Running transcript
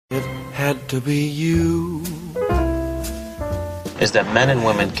had to be you. Is that men and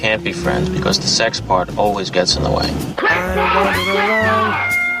women can't be friends because the sex part always gets in the way.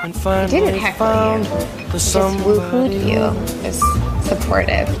 I didn't heckle you. Just woo-hooed you. It's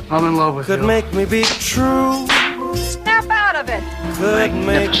supportive. I'm in love with you. Could make me be true. Snap out of it. Could make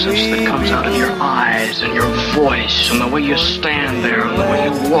Magnificence me that comes be out of your eyes and your voice and the way you stand there and the way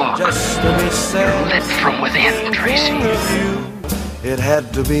you walk. just to be sad. Lit from within, Tracy. It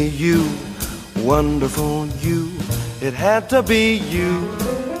had to be you, wonderful you. It had to be you.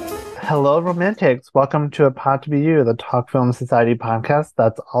 Hello, romantics. Welcome to A Pod to Be You, the Talk Film Society podcast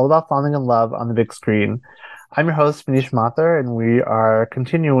that's all about falling in love on the big screen. I'm your host, Manish, and we are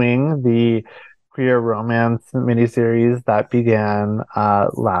continuing the queer romance miniseries that began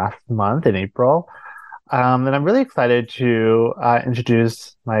last month in April. And I'm really excited to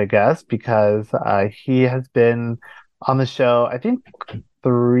introduce my guest because he has been on the show, I think,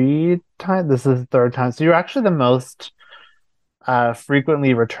 3 times. This is the 3rd time. So you're actually the most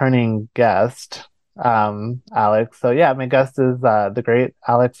frequently returning guest, Alex. So yeah, my guest is the great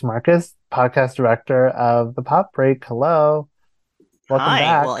Alex Marcus, podcast director of The Pop Break. Hello. Welcome Hi.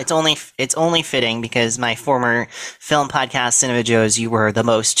 back. Well, it's only fitting because my former film podcast, Cinema Joe's, you were the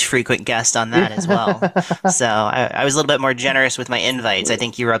most frequent guest on that as well. So I was a little bit more generous with my invites. I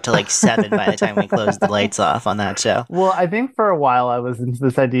think you were up to like 7 by the time we closed the lights off on that show. Well, I think for a while I was into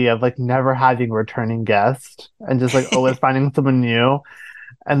this idea of like never having a returning guest and just like always finding someone new.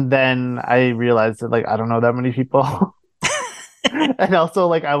 And then I realized that like I don't know that many people. And also,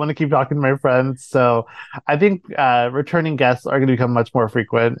 like, I want to keep talking to my friends. So I think returning guests are going to become much more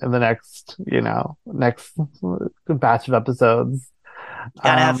frequent in the next batch of episodes.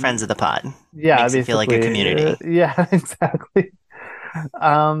 Gotta have friends of the pod. Yeah, makes it feel like a community. Yeah, exactly.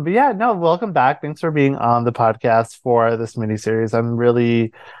 But yeah, no, welcome back. Thanks for being on the podcast for this miniseries. I'm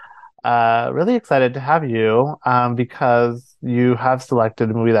really excited to have you because you have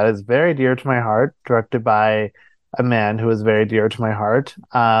selected a movie that is very dear to my heart, directed by a man who is very dear to my heart.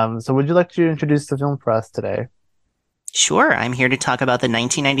 So would you like to introduce the film for us today? Sure, I'm here to talk about the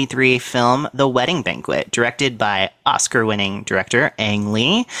 1993 film The Wedding Banquet, directed by Oscar-winning director Ang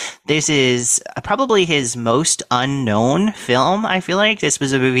Lee. This is probably his most unknown film, I feel like. This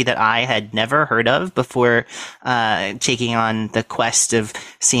was a movie that I had never heard of before taking on the quest of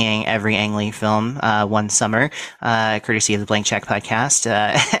seeing every Ang Lee film one summer, courtesy of the Blank Check podcast.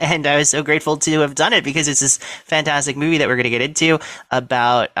 And I was so grateful to have done it because it's this fantastic movie that we're going to get into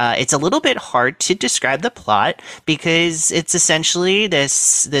about, it's a little bit hard to describe the plot because it's essentially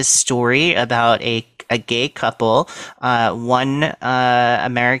this story about a gay couple, one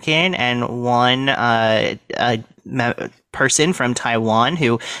American and one person from Taiwan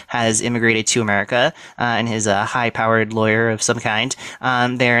who has immigrated to America and is a high-powered lawyer of some kind.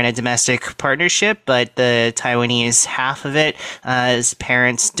 They're in a domestic partnership, but the Taiwanese half of it, his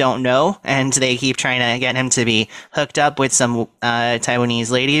parents don't know, and they keep trying to get him to be hooked up with some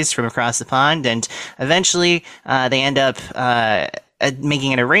Taiwanese ladies from across the pond, and eventually they end up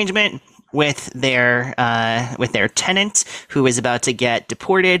making an arrangement with their tenant who is about to get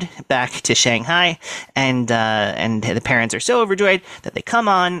deported back to Shanghai, and the parents are so overjoyed that they come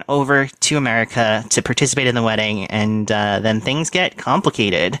on over to America to participate in the wedding, and then things get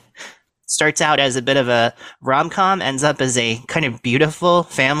complicated. Starts out as a bit of a rom-com, ends up as a kind of beautiful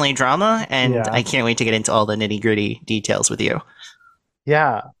family drama, and yeah. I can't wait to get into all the nitty-gritty details with you.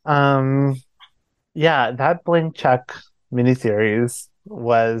 Yeah. That Blank Check miniseries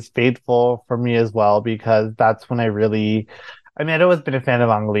was faithful for me as well because that's when I'd always been a fan of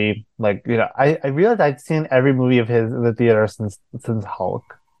Ang Lee. Like, you know, I realized I'd seen every movie of his in the theater since Hulk,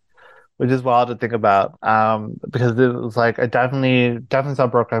 which is wild to think about. Because it was like I definitely saw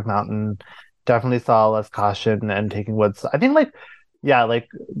Brokeback Mountain, definitely saw Less Caution and Taking Woodstock. I think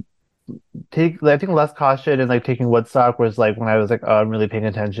Less Caution and like Taking Woodstock was like when I was like, oh, I'm really paying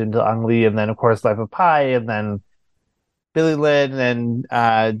attention to Ang Lee, and then of course Life of Pi, and then Billy Lynn and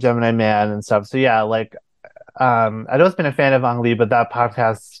Gemini Man and stuff. So yeah, like I'd always been a fan of Ang Lee, but that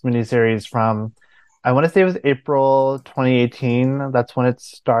podcast miniseries from I want to say it was April 2018. That's when it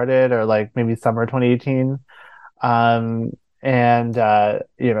started, or like maybe summer 2018. That's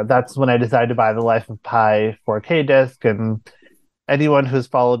when I decided to buy the Life of Pi 4K disc. And anyone who's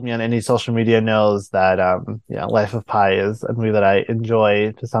followed me on any social media knows that Life of Pi is a movie that I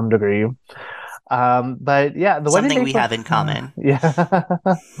enjoy to some degree. But yeah, the something Wedding we have in common. Yeah.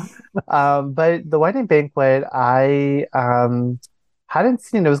 But the Wedding Banquet, I hadn't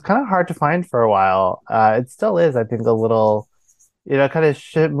seen. It was kind of hard to find for a while. It still is, I think, a little, kind of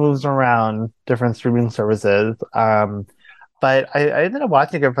shit moves around different streaming services. But I ended up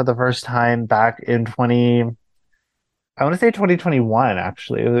watching it for the first time back in 20, I want to say 2021,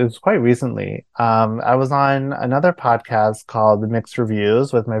 actually. It was quite recently. I was on another podcast called The Mixed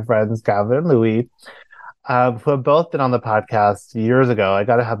Reviews with my friends Gavin and Louis, who have both been on the podcast years ago. I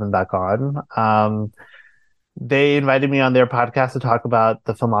got to have them back on. They invited me on their podcast to talk about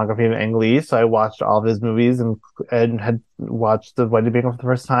the filmography of Ang Lee, so I watched all of his movies and had watched The Wedding Banquet for the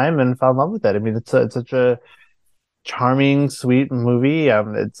first time and fell in love with it. I mean, it's such a charming, sweet movie.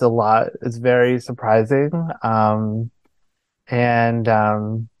 It's a lot. It's very surprising. And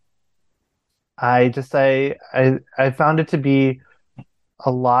I found it to be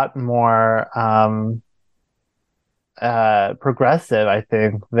a lot more progressive, I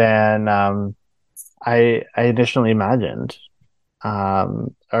think, than I initially imagined.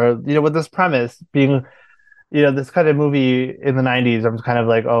 Or with this premise being, this kind of movie in the 90s, I'm kind of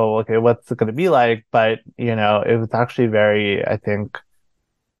like, oh, okay, what's it going to be like? But, it was actually very, I think,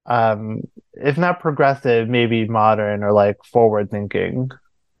 if not progressive, maybe modern or like forward thinking.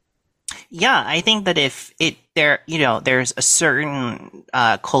 Yeah, I think that if it there, there's a certain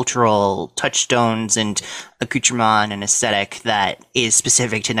cultural touchstones and accoutrement and aesthetic that is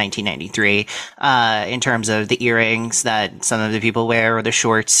specific to 1993 in terms of the earrings that some of the people wear or the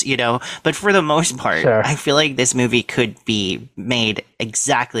shorts, But for the most part, Sure. I feel like this movie could be made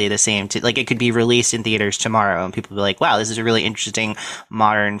exactly the same. Like it could be released in theaters tomorrow, and people would be like, "Wow, this is a really interesting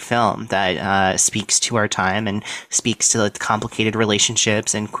modern film that speaks to our time and speaks to the complicated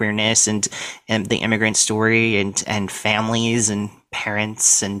relationships and queerness and the immigrant story and families and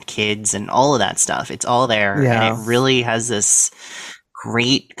parents and kids and all of that stuff. It's all there, and Yeah. it really has this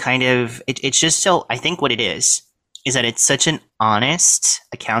great kind of. It's just so. I think what it is that it's such an honest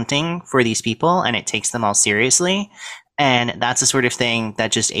accounting for these people, and it takes them all seriously. And that's the sort of thing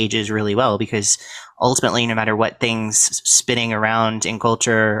that just ages really well, because ultimately, no matter what things spinning around in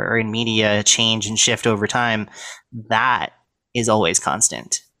culture or in media change and shift over time, that is always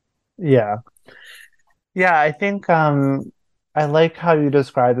constant. Yeah. Yeah, I think I like how you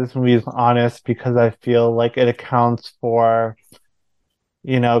describe this movie as honest because I feel like it accounts for,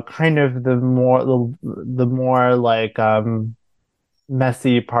 kind of the more like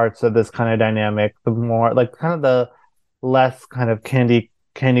messy parts of this kind of dynamic, the more like kind of the less kind of candy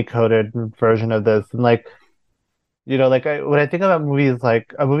coated version of this. And like, when I think about movies,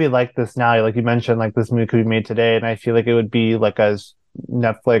 like a movie like this now, like you mentioned, like this movie could be made today, and I feel like it would be like a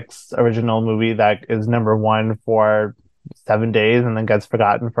Netflix original movie that is number one for 7 days and then gets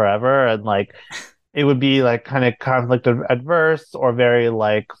forgotten forever. And like, it would be like kind of conflict adverse or very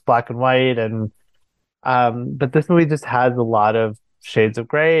like black and white. And, but this movie just has a lot of shades of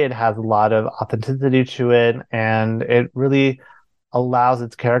gray. It has a lot of authenticity to it. And it really allows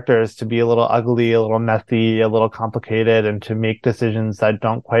its characters to be a little ugly, a little messy, a little complicated, and to make decisions that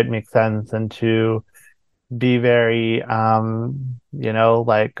don't quite make sense, and to be very,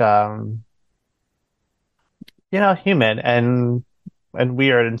 human and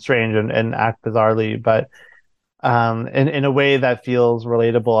weird and strange and act bizarrely, but in a way that feels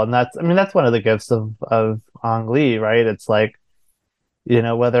relatable. And that's one of the gifts of Ang Lee, right? It's like,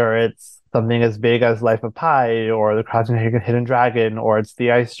 whether it's something as big as Life of Pi or The Crouching Hidden Dragon, or it's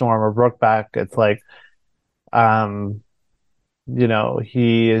The Ice Storm or Brokeback, it's like, um,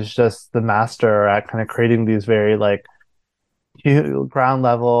 he is just the master at kind of creating these very like ground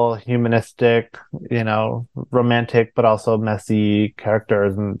level, humanistic, romantic, but also messy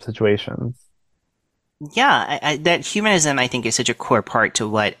characters and situations. Yeah, that humanism, I think, is such a core part to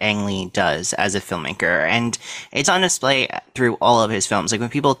what Ang Lee does as a filmmaker, and it's on display through all of his films. Like when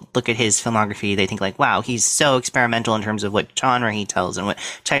people look at his filmography, they think like, "Wow, he's so experimental in terms of what genre he tells and what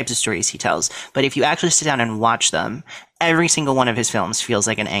types of stories he tells." But if you actually sit down and watch them, every single one of his films feels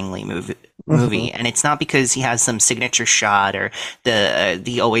like an Ang Lee movie, and it's not because he has some signature shot or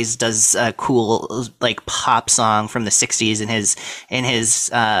he always does a cool like pop song from the 60s in his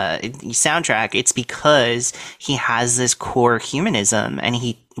soundtrack. It's because he has this core humanism,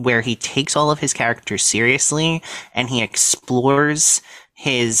 and where he takes all of his characters seriously, and he explores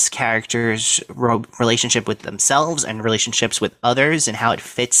his characters' relationship with themselves and relationships with others and how it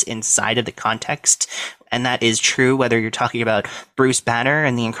fits inside of the context. And that is true whether you're talking about Bruce Banner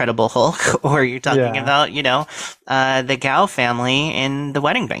and the Incredible Hulk, or you're talking about, the Gao family in The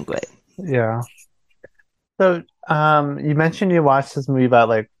Wedding Banquet. Yeah. So, you mentioned you watched this movie about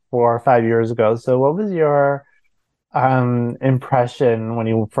like 4 or 5 years ago. So what was your impression when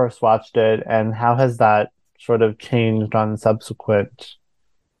you first watched it, and how has that sort of changed on subsequent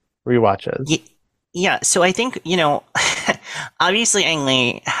rewatches? Yeah, so I think, obviously Ang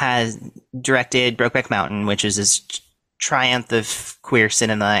Lee has directed Brokeback Mountain, which is this triumph of queer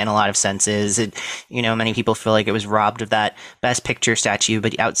cinema in a lot of senses. Many people feel like it was robbed of that Best Picture statue,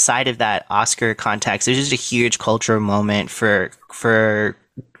 but outside of that Oscar context, it was just a huge cultural moment for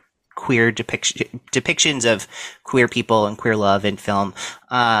queer depictions of queer people and queer love in film.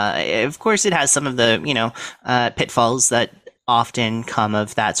 Of course, it has some of the pitfalls that often come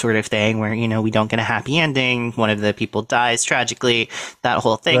of that sort of thing, where we don't get a happy ending, one of the people dies tragically, that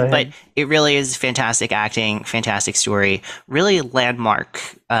whole thing. Right. But it really is fantastic acting, fantastic story, really landmark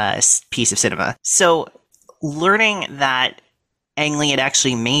piece of cinema. So learning that Ang Lee had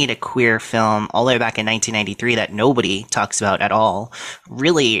actually made a queer film all the way back in 1993 that nobody talks about at all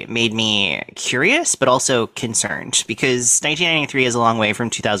really made me curious, but also concerned, because 1993 is a long way from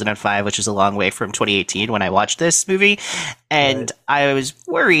 2005, which is a long way from 2018 when I watched this movie. And right. I was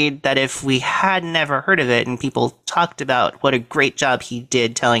worried that if we had never heard of it and people talked about what a great job he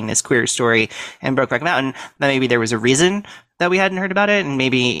did telling this queer story in Brokeback Mountain, that maybe there was a reason that we hadn't heard about it. And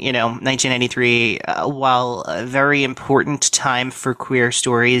maybe, 1993, while a very important time for queer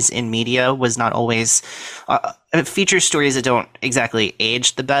stories in media, was not always features stories that don't exactly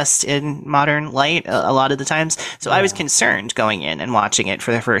age the best in modern light a lot of the times. So yeah. I was concerned going in and watching it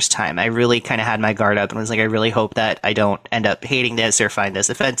for the first time. I really kind of had my guard up and was like, I really hope that I don't end up hating this or find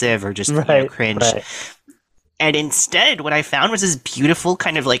this offensive or just cringe. Right. And instead, what I found was this beautiful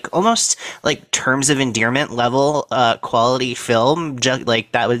kind of almost Terms of Endearment level quality film,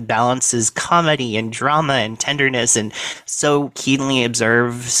 that balances comedy and drama and tenderness, and so keenly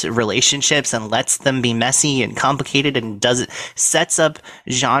observes relationships and lets them be messy and complicated, and sets up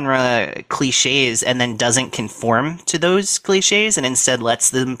genre cliches and then doesn't conform to those cliches and instead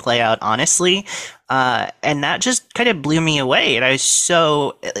lets them play out honestly. And that just kind of blew me away. And I was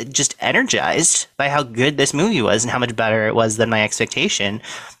so just energized by how good this movie was and how much better it was than my expectation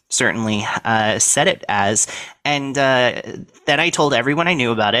certainly set it as. And then I told everyone I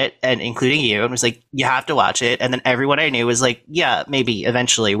knew about it, and including you, and was like, you have to watch it. And then everyone I knew was like, yeah, maybe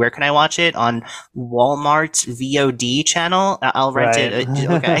eventually. Where can I watch it? On Walmart's VOD channel? I'll rent it.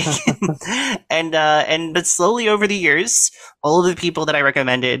 Okay. But slowly over the years, all of the people that I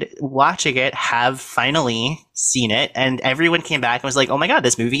recommended watching it have finally seen it, and everyone came back and was like, oh my God,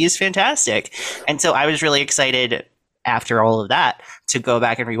 this movie is fantastic. And so I was really excited after all of that to go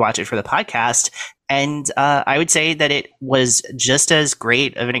back and rewatch it for the podcast. And I would say that it was just as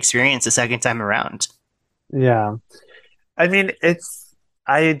great of an experience the second time around. Yeah. I mean,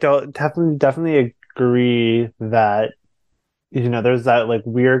 I don't definitely agree that, there's that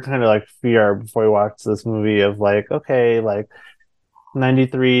weird kind of fear before we watch this movie of okay,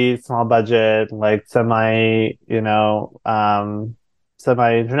 93, small budget, semi,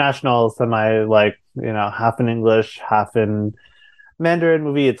 semi-international, half in English, half in Mandarin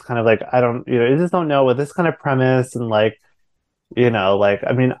movie. It's kind of you just don't know with this kind of premise. And I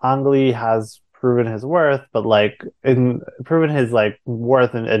mean, Ang Lee has proven his worth, but proven his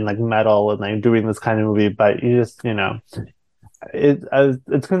worth in metal and doing this kind of movie. But you just,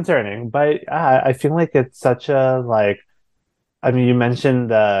 it's concerning. But I feel like it's such a I mean, you mentioned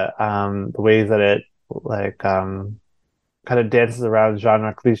the ways that it kind of dances around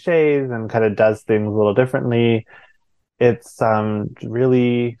genre cliches and kind of does things a little differently. It's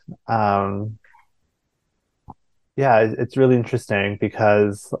really it's really interesting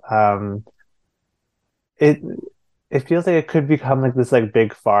because it feels like it could become this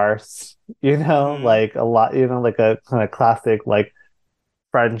big farce, a lot, a kind of classic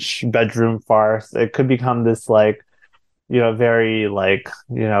French bedroom farce. It could become this very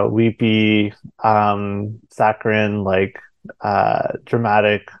weepy saccharine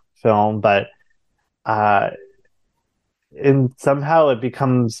dramatic film, but somehow it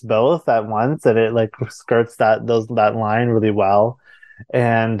becomes both at once, and it skirts that line really well,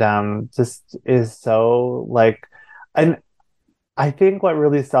 and just is so and I think what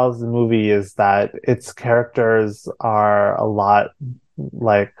really sells the movie is that its characters are a lot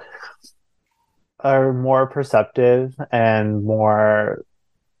are more perceptive and more,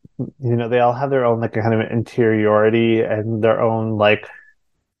 they all have their own kind of interiority and their own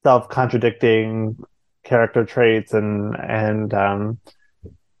self-contradicting character traits, and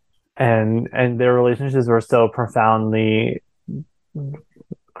their relationships were so profoundly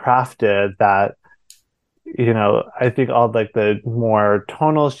crafted that I think all the more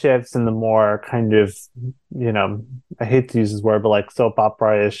tonal shifts and the more kind of I hate to use this word, but soap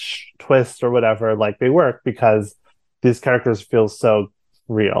opera-ish twists or whatever, they work because these characters feel so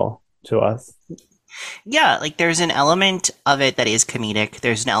real to us. Yeah, there's an element of it that is comedic.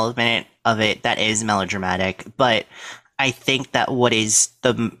 There's an element of it that is melodramatic, but I think that what is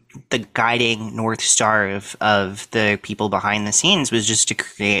the guiding North Star of the people behind the scenes was just to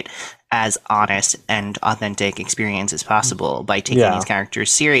create as honest and authentic experience as possible by taking these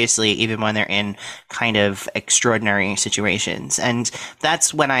characters seriously, even when they're in kind of extraordinary situations. And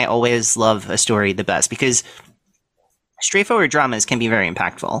that's when I always love a story the best, because straightforward dramas can be very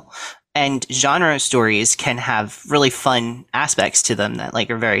impactful. And genre stories can have really fun aspects to them that like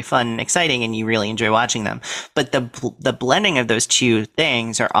are very fun and exciting, and you really enjoy watching them. But the blending of those two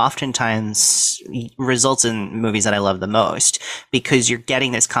things are oftentimes results in movies that I love the most, because you're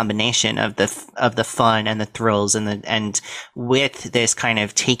getting this combination of the fun and the thrills and with this kind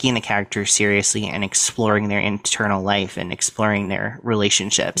of taking the characters seriously and exploring their internal life and exploring their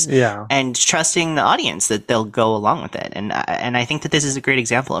relationships. Yeah. And trusting the audience that they'll go along with it. And I think that this is a great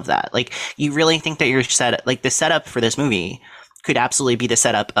example of that. Like, you really think that the setup for this movie could absolutely be the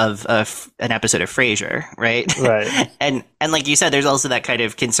setup of an episode of Frasier, right? Right. and like you said, there's also that kind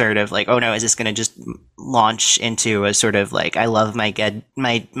of concern of like, oh no, is this going to just launch into a sort of like, I love my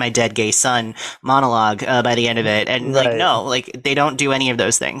dead gay son monologue by the end of it? And like, no, like they don't do any of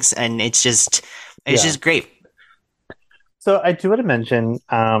those things, and it's just great. So I do want to mention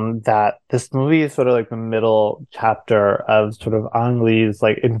that this movie is sort of like the middle chapter of sort of Ang Lee's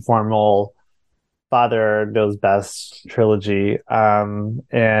like informal Father Knows Best trilogy.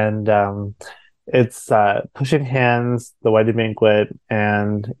 It's Pushing Hands, The Wedding Banquet,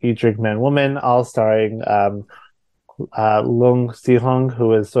 and Eat, Drink, Man, Woman, all starring Lung Si-hung,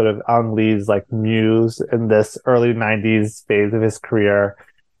 who is sort of Ang Lee's like muse in this early 90s phase of his career.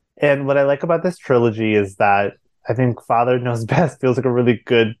 And what I like about this trilogy is that I think Father Knows Best feels like a really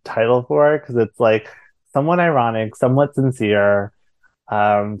good title for it, because it's like somewhat ironic, somewhat sincere,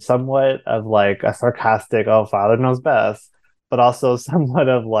 somewhat of like a sarcastic, oh, Father knows best, but also somewhat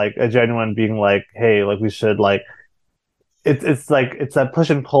of like a genuine being like, hey, like we should like, it's like, it's a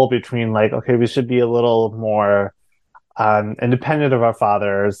push and pull between like, okay, we should be a little more independent of our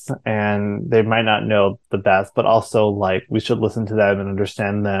fathers, and they might not know the best, but also like we should listen to them and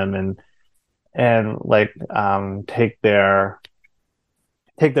understand them and like take their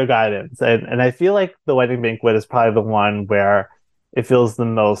guidance. And I feel like The Wedding Banquet is probably the one where it feels the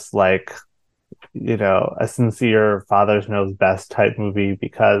most like, you know, a sincere Father Knows Best type movie,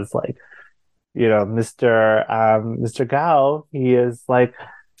 because like, you know, Mr. Gao, he is like,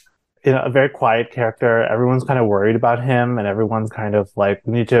 you know, a very quiet character. Everyone's kind of worried about him, and everyone's kind of like,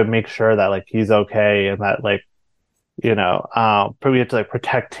 we need to make sure that like he's okay, and that like, you know, we have to like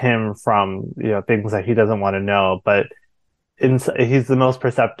protect him from, you know, things that he doesn't want to know. But he's the most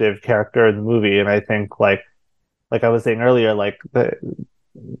perceptive character in the movie, and I think like I was saying earlier, like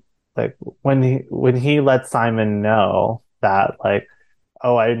when he lets Simon know that like,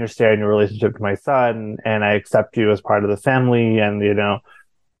 oh, I understand your relationship to my son, and I accept you as part of the family, and you know,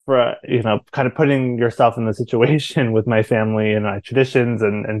 for you know, kind of putting yourself in the situation with my family and my traditions,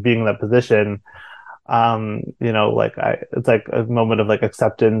 and being in that position. You know, like it's like a moment of like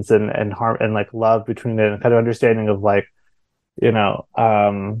acceptance and harm and like love between it, and kind of understanding of like, you know,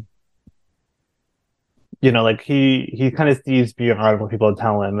 like he kind of sees beyond what people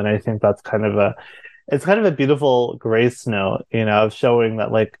tell him, and I think that's kind of a beautiful grace note, you know, of showing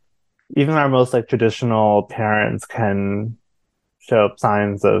that like even our most like traditional parents can show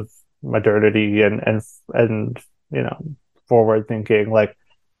signs of modernity and you know, forward thinking. Like,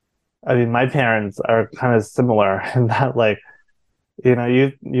 I mean, my parents are kind of similar in that, like, you know,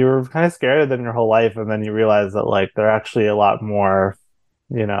 you're kind of scared of them your whole life, and then you realize that like they're actually a lot more,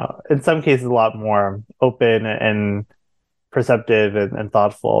 you know, in some cases a lot more open and perceptive and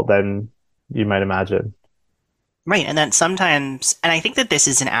thoughtful than you might imagine. Right, and then sometimes, and I think that this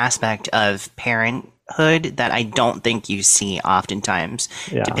is an aspect of parenthood that I don't think you see oftentimes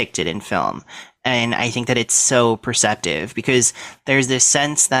depicted in film. And I think that it's so perceptive, because there's this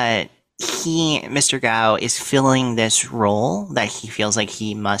sense that Mr. Gao, is filling this role that he feels like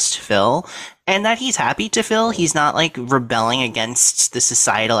he must fill, and that he's happy to fill. He's not like rebelling against the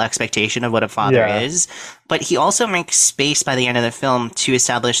societal expectation of what a father is, but he also makes space by the end of the film to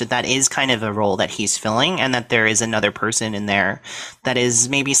establish that that is kind of a role that he's filling, and that there is another person in there that is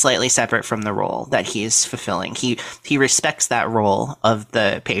maybe slightly separate from the role that he's fulfilling. He respects that role of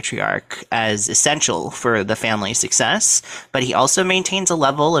the patriarch as essential for the family's success, but he also maintains a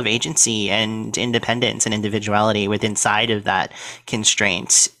level of agency and independence and individuality within inside of that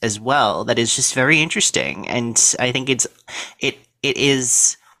constraint as well that is just very interesting. And I think it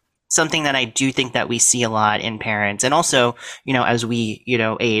is something that I do think that we see a lot in parents. And also, as we,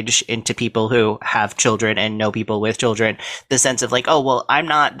 age into people who have children and know people with children, the sense of like, oh, well, I'm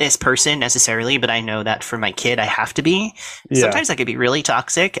not this person necessarily, but I know that for my kid, I have to be. Yeah. Sometimes that could be really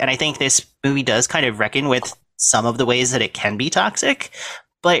toxic. And I think this movie does kind of reckon with some of the ways that it can be toxic.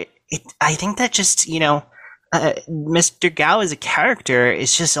 But I think that just, Mr. Gao as a character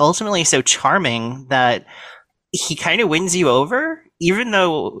is just ultimately so charming that he kind of wins you over, even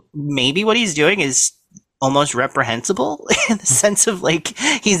though maybe what he's doing is almost reprehensible in the sense of like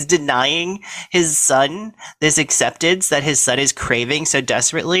he's denying his son this acceptance that his son is craving so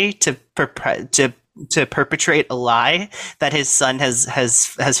desperately to perpetrate a lie that his son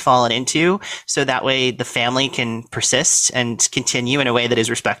has fallen into, so that way the family can persist and continue in a way that is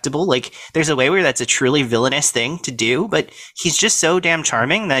respectable. Like there's a way where that's a truly villainous thing to do, but he's just so damn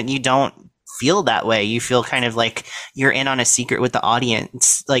charming that you don't feel that way. You feel kind of like you're in on a secret with the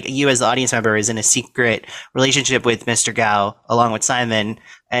audience. Like you as the audience member is in a secret relationship with Mr. Gao along with Simon.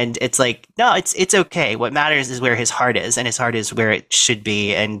 And it's like, no, it's okay. What matters is where his heart is, and his heart is where it should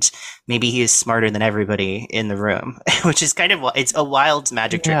be. And maybe he is smarter than everybody in the room, which is kind of, it's a wild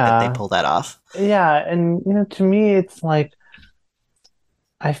magic trick that they pull that off. Yeah. And, to me, it's like,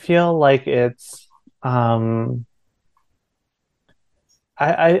 I feel like it's, to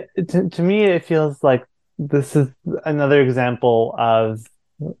me, it feels like this is another example of,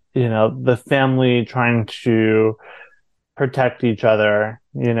 the family trying to protect each other,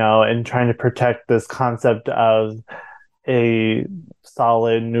 and trying to protect this concept of a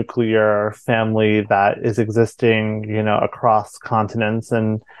solid nuclear family that is existing, across continents,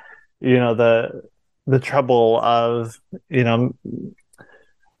 and, the trouble of,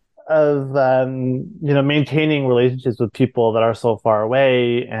 maintaining relationships with people that are so far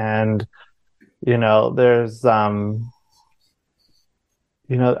away. And, there's,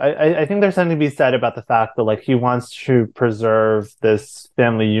 I think there's something to be said about the fact that like he wants to preserve this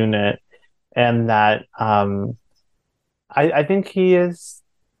family unit, and that, I think he is,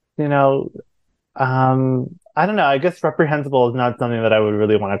 I don't know, I guess reprehensible is not something that I would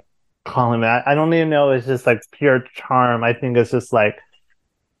really want to call him. I don't even know, it's just like pure charm. I think it's just like,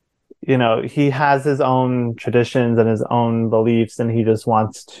 he has his own traditions and his own beliefs, and he just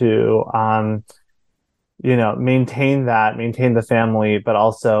wants to, maintain the family, but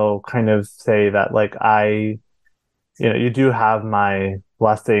also kind of say that like, you do have my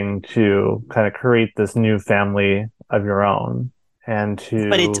blessing to kind of create this new family of your own. And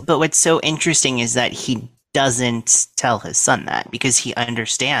but what's so interesting is that he doesn't tell his son that, because he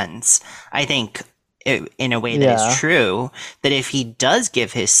understands, I think, in a way that is true, that if he does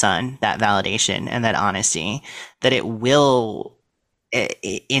give his son that validation and that honesty, that it will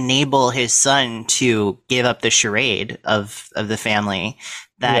enable his son to give up the charade of the family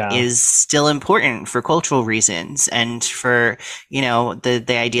that is still important for cultural reasons, and for, the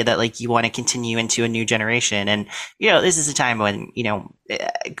idea that like you want to continue into a new generation. And, this is a time when,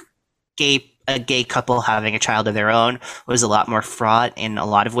 a gay couple having a child of their own was a lot more fraught in a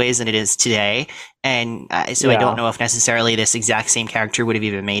lot of ways than it is today. And I don't know if necessarily this exact same character would have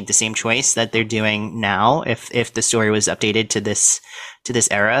even made the same choice that they're doing now if the story was updated to this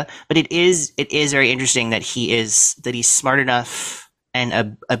era. But it is very interesting that he's smart enough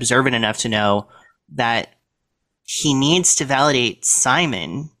and observant enough to know that he needs to validate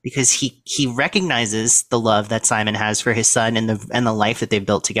Simon, because he recognizes the love that Simon has for his son and the life that they've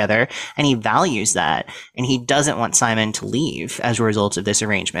built together, and he values that, and he doesn't want Simon to leave as a result of this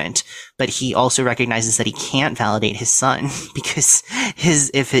arrangement. But he also recognizes that he can't validate his son, because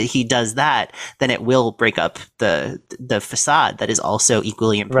if he does that, then it will break up the facade that is also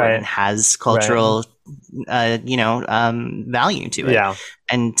equally important and has cultural value to it.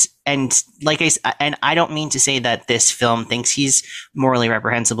 And like I don't mean to say that this film thinks he's morally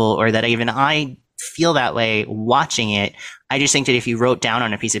reprehensible, or that even I feel that way watching it. I just think that if you wrote down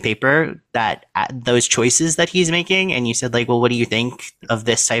on a piece of paper that those choices that he's making, and you said like, well, what do you think of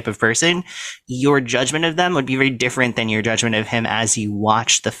this type of person? Your judgment of them would be very different than your judgment of him as you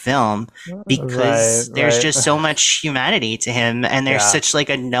watch the film, because there's just so much humanity to him, and there's such like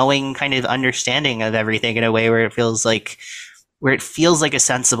a knowing kind of understanding of everything in a way where it feels like a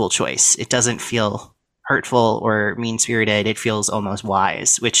sensible choice. It doesn't feel hurtful or mean-spirited. It feels almost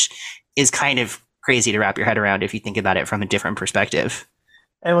wise, which is kind of crazy to wrap your head around if you think about it from a different perspective.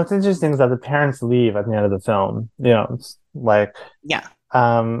 And what's interesting is that the parents leave at the end of the film. It's like,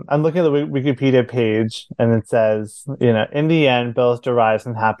 I'm looking at the Wikipedia page, and it says, in the end, both derive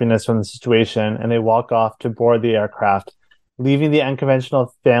some happiness from the situation, and they walk off to board the aircraft, leaving the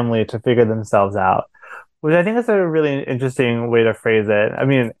unconventional family to figure themselves out. which I think is a really interesting way to phrase it. I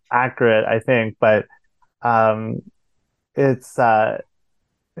mean, accurate, I think, but um, it's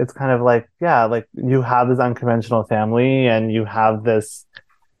it's kind of like, yeah, like you have this unconventional family and you have this,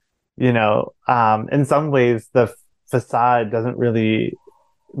 in some ways the facade doesn't really,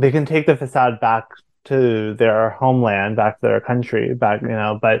 they can take the facade back to their homeland, back to their country, back,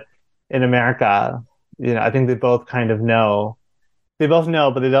 but in America, I think they both kind of know. They both know,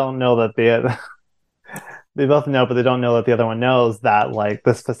 but they don't know that they both know, but they don't know that the other one knows that like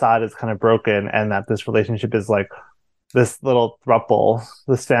this facade is kind of broken and that this relationship is like this little throuple,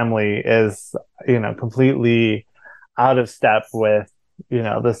 this family is, completely out of step with,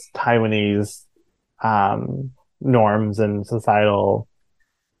 this Taiwanese norms and societal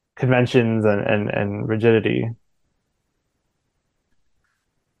conventions and rigidity.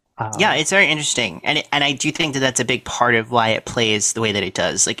 Yeah, it's very interesting, and I do think that that's a big part of why it plays the way that it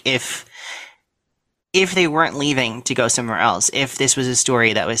does. Like if they weren't leaving to go somewhere else, if this was a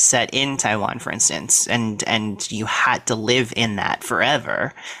story that was set in Taiwan, for instance, and you had to live in that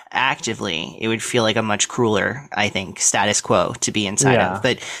forever actively, it would feel like a much crueler, I think, status quo to be inside of.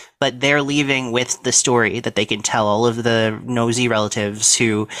 But they're leaving with the story that they can tell all of the nosy relatives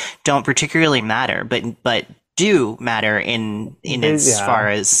who don't particularly matter, but do matter in as far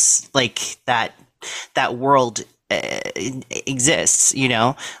as like that world exists,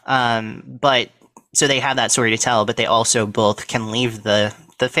 but so they have that story to tell, but they also both can leave the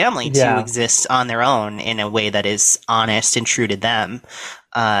family to exist on their own in a way that is honest and true to them.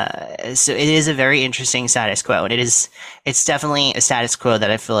 So it is a very interesting status quo, and it's definitely a status quo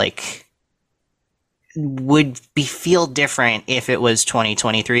that I feel like would feel different if it was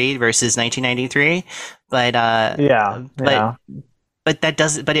 2023 versus 1993. But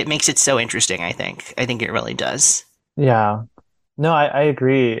but it makes it so interesting. I think it really does. Yeah, no, I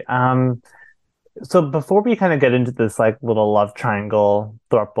agree. So before we kind of get into this like little love triangle,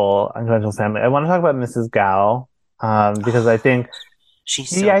 throuple, unconventional family, I want to talk about Mrs. Gao, because I think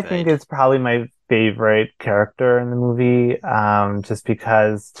I think is probably my favorite character in the movie, just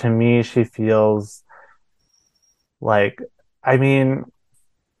because to me she feels like, I mean,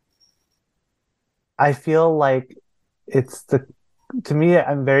 I feel like it's to me,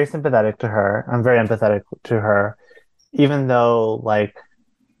 I'm very sympathetic to her. I'm very empathetic to her, even though like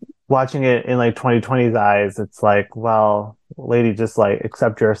watching it in like 2020's eyes, it's like, well, lady, just like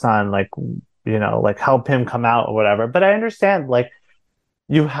accept your son, like, like help him come out or whatever. But I understand, like,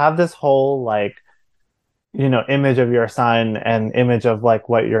 you have this whole like, image of your son and image of like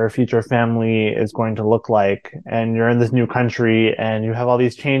what your future family is going to look like. And you're in this new country and you have all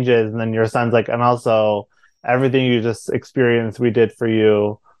these changes. And then your son's like, and also everything you just experienced, we did for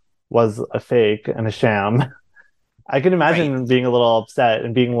you was a fake and a sham. I can imagine being a little upset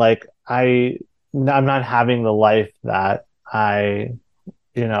and being like, I'm not having the life that I,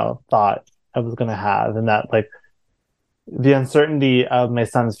 thought I was going to have. And that like the uncertainty of my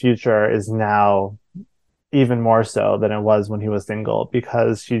son's future is now even more so than it was when he was single,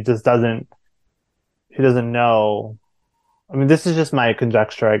 because she doesn't know. I mean, this is just my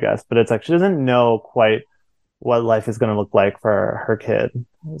conjecture, I guess, but it's like she doesn't know quite what life is going to look like for her kid.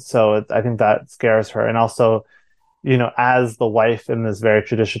 So I think that scares her. And also, as the wife in this very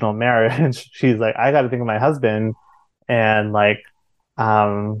traditional marriage, she's like, I got to think of my husband and like,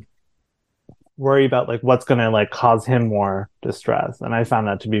 worry about like what's going to like cause him more distress. And I found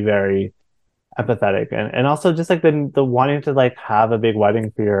that to be very empathetic, and also just like the wanting to like have a big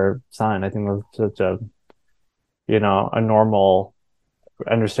wedding for your son. I think was such a, a normal,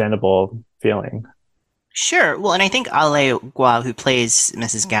 understandable feeling. Sure. Well, and I think Ale Guo, who plays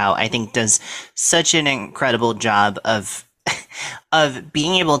Mrs. Gao, I think does such an incredible job of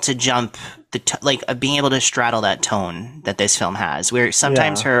being able to jump being able to straddle that tone that this film has, where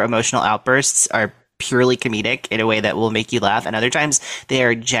sometimes her emotional outbursts are purely comedic in a way that will make you laugh, and other times they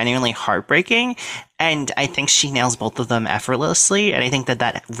are genuinely heartbreaking. And I think she nails both of them effortlessly, and I think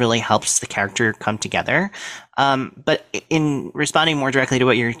that really helps the character come together. But in responding more directly to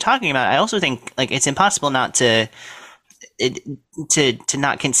what you're talking about, I also think like it's impossible not to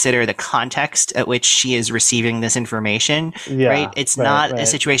not consider the context at which she is receiving this information. Right? It's not a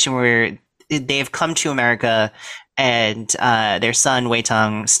situation where they've come to America and their son Wei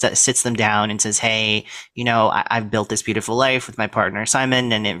Tong sits them down and says, "Hey, I've built this beautiful life with my partner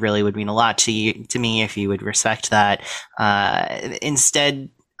Simon, and it really would mean a lot to me if you would respect that." Instead,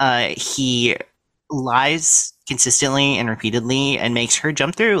 he lies consistently and repeatedly and makes her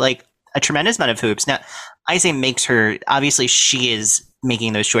jump through like a tremendous amount of hoops. Now, I say makes her. Obviously, she is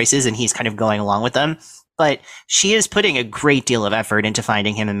making those choices, and he's kind of going along with them. but she is putting a great deal of effort into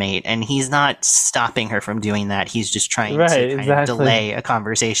finding him a mate, and he's not stopping her from doing that. He's just trying to kind of delay a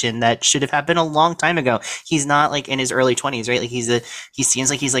conversation that should have happened a long time ago. He's not like in his early 20s, right? Like he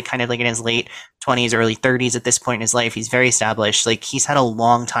seems like he's like kind of like in his late 20s, early 30s at this point in his life. He's very established. Like he's had a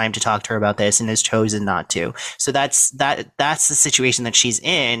long time to talk to her about this and has chosen not to. So that's the situation that she's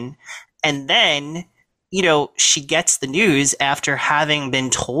in. And then, you know, she gets the news after having been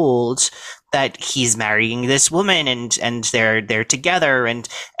told that he's marrying this woman and they're together and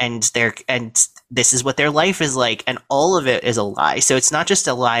this is what their life is like, and all of it is a lie. So it's not just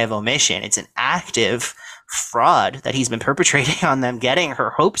a lie of omission, it's an active fraud that he's been perpetrating on them, getting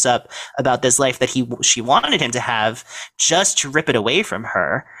her hopes up about this life that she wanted him to have, just to rip it away from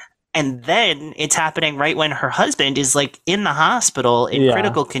her. And then it's happening right when her husband is like in the hospital in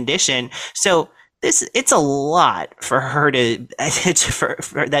critical condition. So it's a lot for her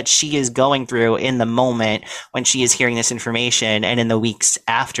for that she is going through in the moment when she is hearing this information and in the weeks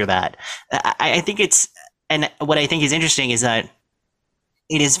after that. I think and what I think is interesting is that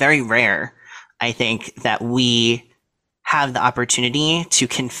it is very rare, I think, that we have the opportunity to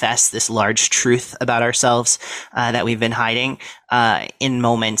confess this large truth about ourselves that we've been hiding in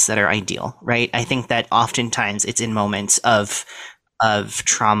moments that are ideal, right? I think that oftentimes it's in moments of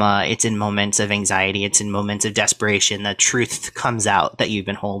trauma, it's in moments of anxiety, it's in moments of desperation that truth comes out that you've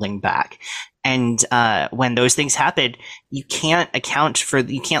been holding back. And when those things happen, you can't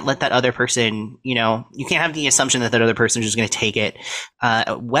let that other person, you know, you can't have the assumption that other person is just going to take it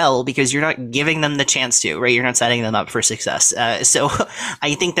well, because you're not giving them the chance to, right? You're not setting them up for success. So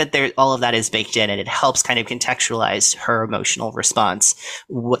I think that all of that is baked in, and it helps kind of contextualize her emotional response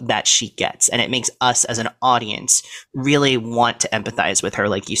that she gets. And it makes us as an audience really want to empathize with her,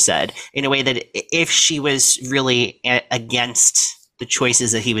 like you said, in a way that if she was really against the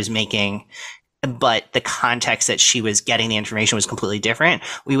choices that he was making, but the context that she was getting the information was completely different,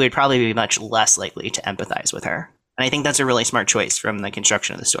 we would probably be much less likely to empathize with her. And I think that's a really smart choice from the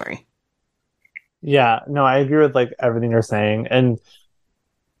construction of the story. Yeah, no, I agree with like everything you're saying. And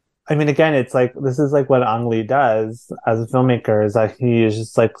I mean, again, it's like, this is like what Ang Lee does as a filmmaker, is that he is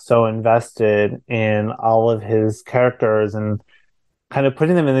just like so invested in all of his characters and kind of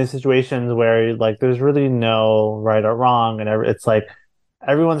putting them in these situations where like there's really no right or wrong, and it's like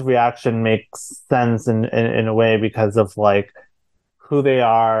everyone's reaction makes sense in a way because of like who they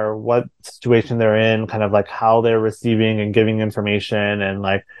are, what situation they're in, kind of like how they're receiving and giving information. And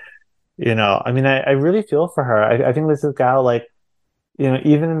like, you know, I mean, I really feel for her. I think this is gal, like, you know,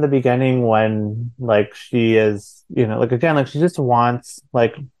 even in the beginning when like she is, you know, like again, like she just wants,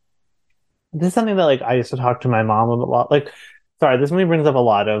 like, this is something that like I used to talk to my mom a lot, like, sorry, this movie brings up a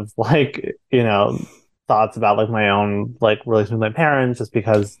lot of like, you know, thoughts about like my own like relation with my parents, just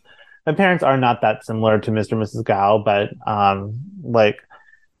because my parents are not that similar to Mr. and Mrs. Gao, but like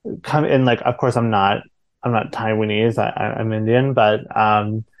come in, like, of course I'm not Taiwanese, I'm Indian, but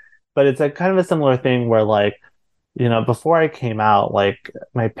it's like kind of a similar thing where like, you know, before I came out, like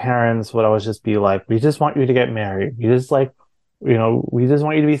my parents would always just be like, we just want you to get married, you just like, you know, we just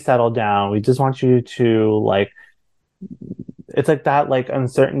want you to be settled down, we just want you to like, it's like that like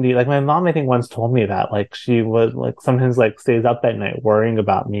uncertainty. Like my mom, I think, once told me that like she would like sometimes like stays up at night worrying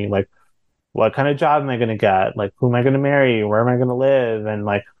about me, like what kind of job am I going to get, like who am I going to marry, where am I going to live, and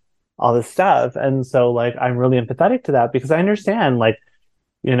like all this stuff. And so like I'm really empathetic to that, because I understand, like,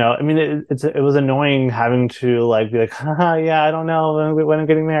 you know, I mean, it was annoying having to like be like, haha, yeah, I don't know when I'm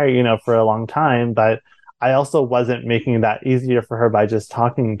getting married, you know, for a long time, but I also wasn't making that easier for her by just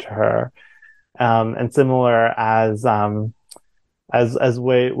talking to her. And similar as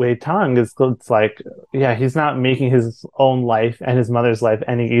Wei Tang, it's like, yeah, he's not making his own life and his mother's life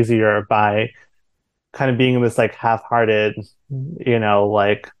any easier by kind of being in this like half-hearted, you know,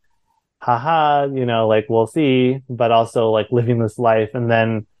 like, haha, you know, like we'll see, but also like living this life. And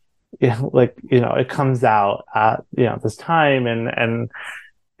then, you know, like, you know, it comes out at, you know, this time, and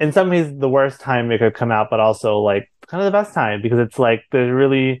in some ways the worst time it could come out, but also like kind of the best time, because it's like there's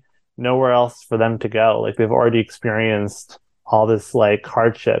really nowhere else for them to go. Like they've already experienced all this like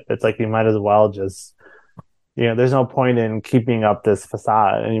hardship. It's like you might as well just, you know, there's no point in keeping up this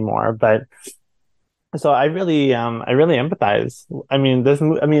facade anymore. But so I really empathize. I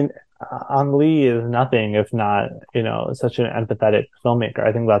mean, Ang Lee is nothing if not, you know, such an empathetic filmmaker.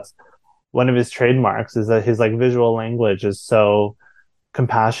 I think that's one of his trademarks, is that his like visual language is so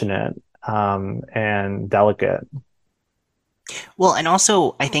compassionate and delicate. Well, and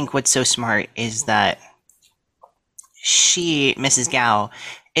also I think what's so smart is that Mrs. Gao,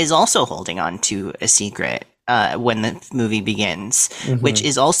 is also holding on to a secret when the movie begins, Mm-hmm. which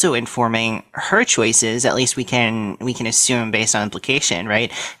is also informing her choices. At least we can assume based on implication,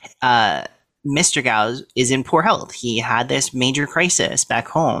 right? Mr. Gao is in poor health. He had this major crisis back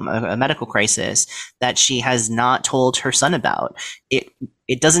home, a medical crisis that she has not told her son about.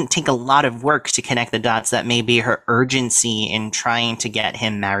 It doesn't take a lot of work to connect the dots that maybe her urgency in trying to get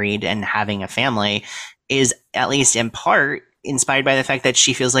him married and having a family is at least in part inspired by the fact that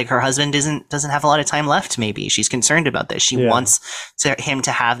she feels like her husband doesn't have a lot of time left. Maybe she's concerned about this. She wants him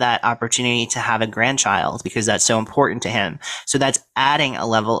to have that opportunity to have a grandchild because that's so important to him. So that's adding a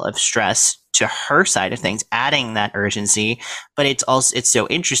level of stress to her side of things, adding that urgency. But it's so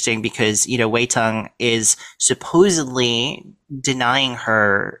interesting because, Wei Tung is supposedly denying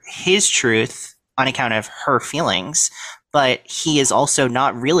her his truth on account of her feelings, but he is also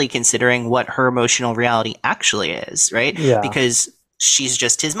not really considering what her emotional reality actually is, right? Yeah. Because she's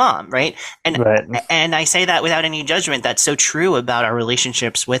just his mom, right? And I say that without any judgment. That's so true about our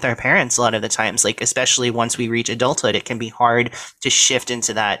relationships with our parents a lot of the times. Like, especially once we reach adulthood, it can be hard to shift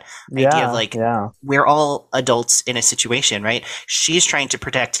into that idea of like, we're all adults in a situation, right? She's trying to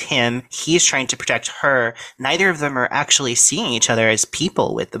protect him. He's trying to protect her. Neither of them are actually seeing each other as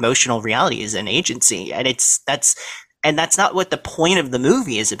people with emotional realities and agency. And that's not what the point of the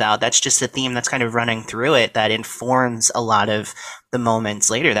movie is about. That's just a theme that's kind of running through it that informs a lot of the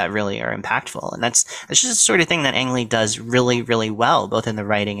moments later that really are impactful. And that's just the sort of thing that Ang Lee does really, really well, both in the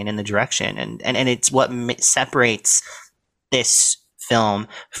writing and in the direction. And it's what separates this film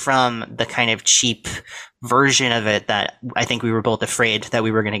from the kind of cheap version of it that I think we were both afraid that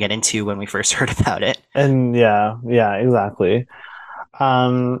we were going to get into when we first heard about it. And yeah, exactly.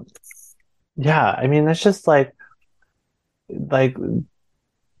 I mean, it's just like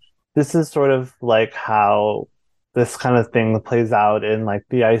this is sort of like how this kind of thing plays out in like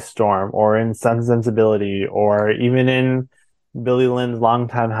The Ice Storm or in Sense and Sensibility or even in Billy Lynn's Long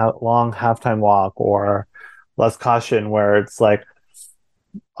Halftime Walk or Less Caution, where it's like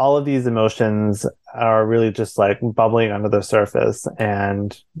all of these emotions are really just like bubbling under the surface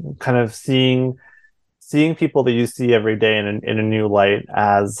and kind of seeing people that you see every day in a new light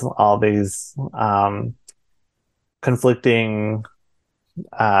as all these conflicting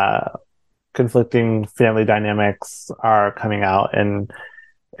family dynamics are coming out, and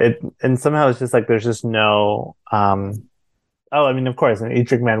somehow it's just like there's just no I mean, of course, an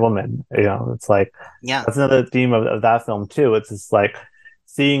Each Man Woman, it's like that's another theme of that film too. It's just like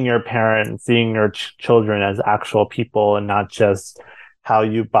seeing your parents, seeing your children as actual people and not just how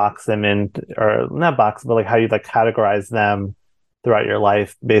you box them in, or not box, but like how you like categorize them throughout your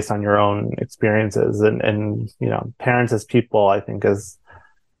life based on your own experiences. And parents as people, I think, is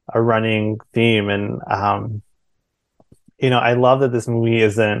a running theme. And I love that this movie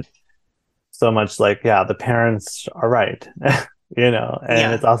isn't so much like, the parents are right,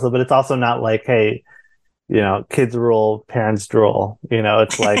 it's also not like, hey, kids rule, parents drool.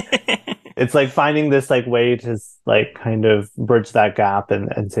 It's like it's like finding this like way to like kind of bridge that gap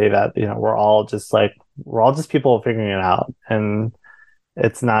and say that we're all just people figuring it out, and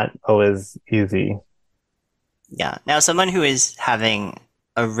it's not always easy. Yeah. Now, someone who is having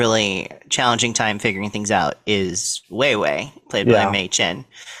a really challenging time figuring things out is Wei Wei, played by Mei Chen.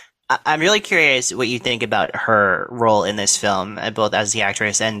 I'm really curious what you think about her role in this film, both as the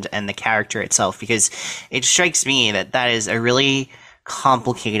actress and the character itself, because it strikes me that is a really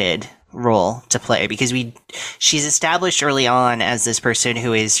complicated role to play, because she's established early on as this person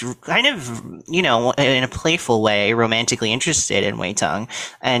who is kind of, in a playful way, romantically interested in Wei Tung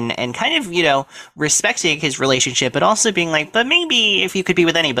and kind of, respecting his relationship, but also being like, but maybe if you could be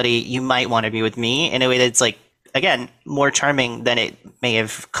with anybody, you might want to be with me, in a way that's like, again, more charming than it may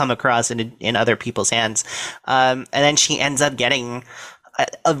have come across in other people's hands. And then she ends up getting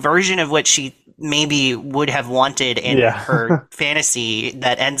a version of what she maybe would have wanted in her fantasy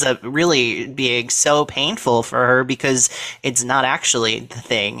that ends up really being so painful for her, because it's not actually the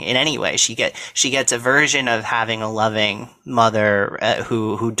thing in any way. She gets a version of having a loving mother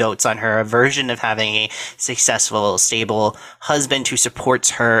who dotes on her, a version of having a successful, stable husband who supports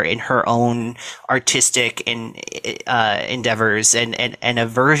her in her own artistic endeavors, and a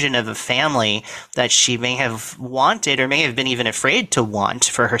version of a family that she may have wanted or may have been even afraid to want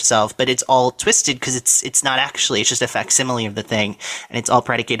for herself, but it's all twisted because it's not actually, it's just a facsimile of the thing, and it's all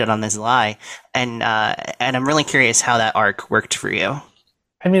predicated on this lie. And I'm really curious how that arc worked for you.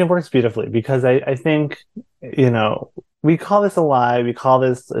 I mean, it works beautifully, because I think, we call this a lie, we call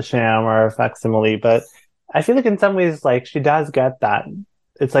this a sham or a facsimile, but I feel like in some ways, like, she does get that.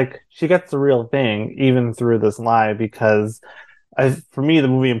 It's like she gets the real thing even through this lie, because for me, the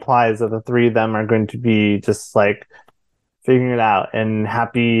movie implies that the three of them are going to be just like figuring it out and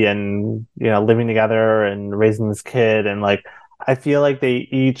happy and living together and raising this kid, and like I feel like they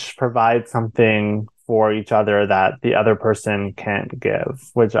each provide something for each other that the other person can't give,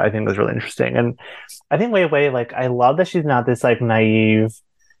 which I think was really interesting. And I think Wei Wei, like I love that she's not this like naive,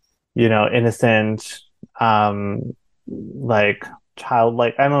 innocent, like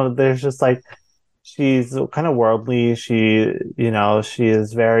childlike. I don't know, there's just like she's kind of worldly. She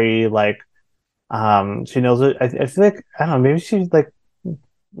is very like she knows it. I feel like I don't know, maybe she's like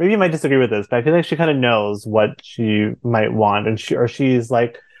maybe you might disagree with this, but I feel like she kind of knows what she might want, and she's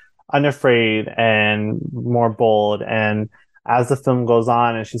like unafraid and more bold. And as the film goes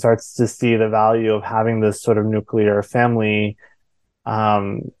on, and she starts to see the value of having this sort of nuclear family,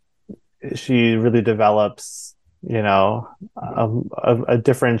 um, she really develops, a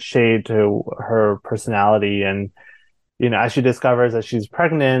different shade to her personality. And as she discovers that she's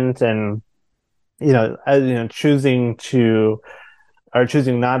pregnant, and choosing to or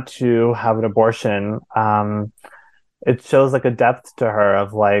choosing not to have an abortion, it shows like a depth to her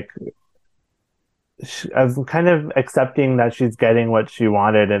of like of kind of accepting that she's getting what she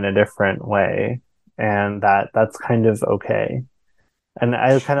wanted in a different way, and that's kind of okay. And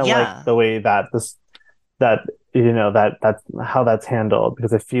I kind of like Yeah. the way that that that's how that's handled,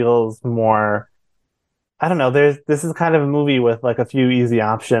 because it feels more, I don't know, this is kind of a movie with like a few easy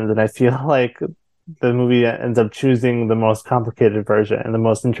options, and I feel like the movie ends up choosing the most complicated version and the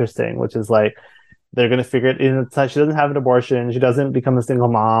most interesting, which is like they're gonna figure it in. It's like she doesn't have an abortion, she doesn't become a single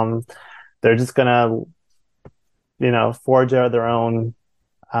mom. They're just gonna, forge out their own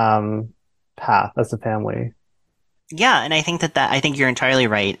um path as a family. Yeah, and I think that I think you're entirely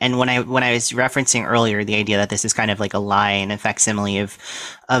right. And when I was referencing earlier the idea that this is kind of like a lie and a facsimile of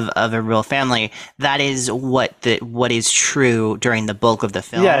a real family, that is what is true during the bulk of the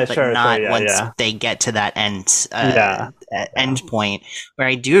Yeah, film, but sure, not yeah, once yeah, they get to that yeah, yeah, end point where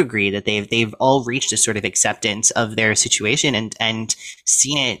I do agree that they've all reached a sort of acceptance of their situation and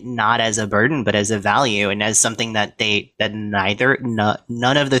seen it not as a burden but as a value and as something that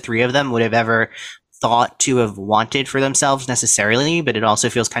none of the three of them would have ever thought to have wanted for themselves necessarily, but it also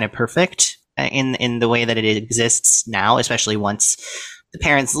feels kind of perfect in the way that it exists now, especially once the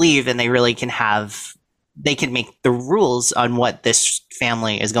parents leave and they can make the rules on what this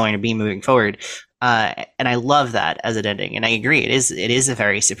family is going to be moving forward. And I love that as an ending, and I agree. It is a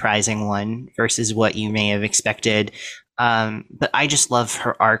very surprising one versus what you may have expected. But I just love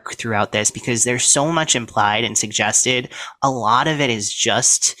her arc throughout this because there's so much implied and suggested. A lot of it is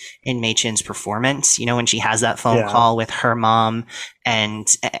just in Mei Chin's performance. When she has that phone yeah, call with her mom, and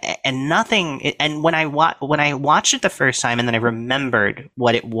nothing. And when I watched it the first time, and then I remembered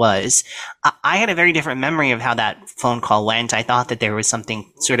what it was, I had a very different memory of how that phone call went. I thought that there was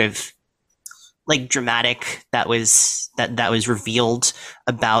something sort of like dramatic that was revealed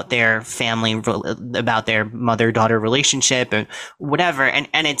about their family, about their mother-daughter relationship and whatever, and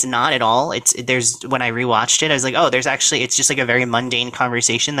it's not at all. There's when I rewatched it, I was like, oh, there's actually, it's just like a very mundane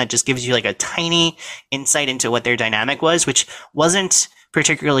conversation that just gives you like a tiny insight into what their dynamic was, which wasn't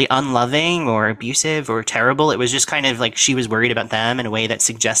particularly unloving or abusive or terrible. It was just kind of like she was worried about them in a way that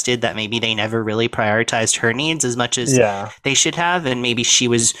suggested that maybe they never really prioritized her needs as much as yeah, they should have, and maybe she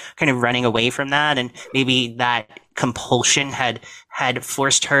was kind of running away from that, and maybe that compulsion had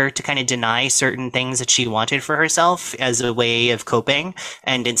forced her to kind of deny certain things that she wanted for herself as a way of coping,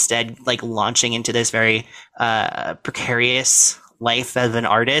 and instead like launching into this very precarious life as an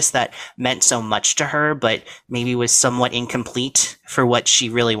artist that meant so much to her, but maybe was somewhat incomplete for what she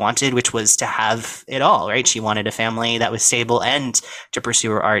really wanted, which was to have it all, right? She wanted a family that was stable and to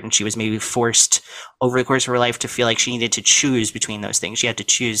pursue her art. And she was maybe forced over the course of her life to feel like she needed to choose between those things. She had to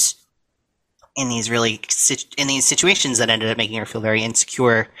choose in these situations that ended up making her feel very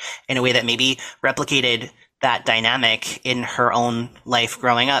insecure in a way that maybe replicated that dynamic in her own life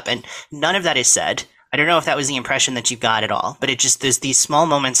growing up. And none of that is said. I don't know if that was the impression that you got at all, but there's these small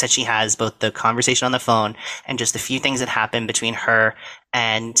moments that she has, both the conversation on the phone and just a few things that happen between her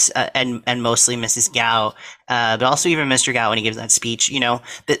and mostly Mrs. Gao, but also even Mr. Gao when he gives that speech.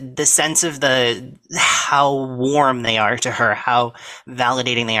 The sense of how warm they are to her, how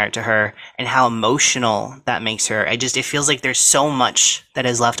validating they are to her, and how emotional that makes her. It feels like there's so much that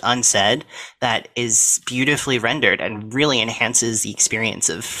is left unsaid that is beautifully rendered and really enhances the experience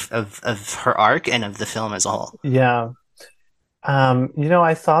of her arc and of the film as a whole. yeah.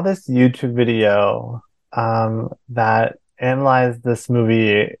 I saw this YouTube video that analyzed this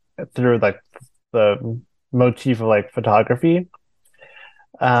movie through like the motif of like photography,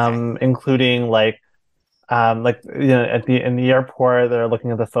 Okay. including like like at the in the airport they're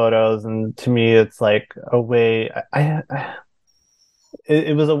looking at the photos, and to me it's like a way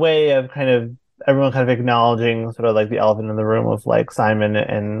it was a way of kind of everyone kind of acknowledging sort of like the elephant in the room of like Simon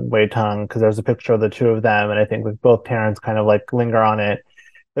and Wei Tung, because there's a picture of the two of them, and I think like both parents kind of like linger on it.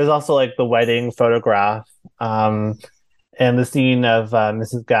 There's also like the wedding photograph, and the scene of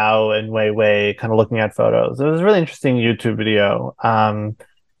Mrs. Gao and Wei Wei kind of looking at photos. It was a really interesting YouTube video.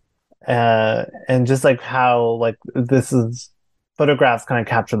 And just like how like this is photographs kind of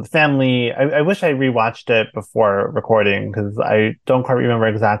capture the family. I wish I rewatched it before recording because I don't quite remember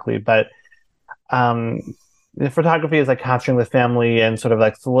exactly, but um, the photography is like capturing the family and sort of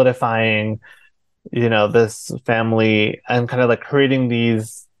like solidifying, this family and kind of like creating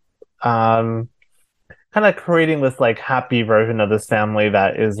these, kind of creating this like happy version of this family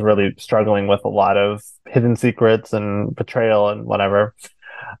that is really struggling with a lot of hidden secrets and betrayal and whatever.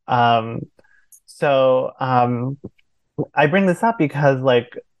 Um, so I bring this up because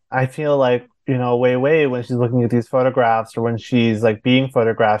like I feel like Wei Wei, when she's looking at these photographs or when she's like being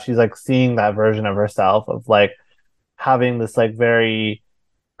photographed, she's like seeing that version of herself of like having this like very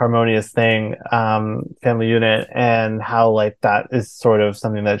harmonious thing, family unit, and how like that is sort of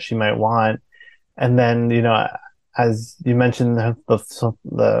something that she might want. And then as you mentioned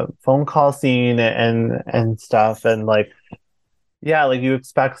the phone call scene and stuff, and like yeah, like you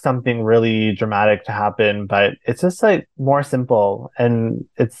expect something really dramatic to happen, but it's just like more simple and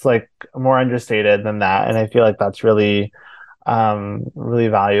it's like more understated than that. And I feel like that's really, really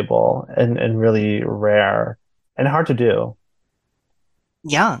valuable and really rare and hard to do.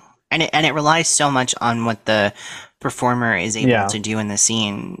 Yeah, and it relies so much on what the performer is able Yeah. to do in the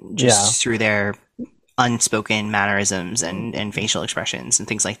scene, Yeah. just through their unspoken mannerisms and facial expressions and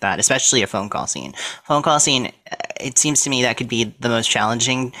things like that, especially a phone call scene. Phone call scene, it seems to me that could be the most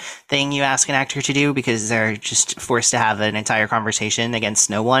challenging thing you ask an actor to do because they're just forced to have an entire conversation against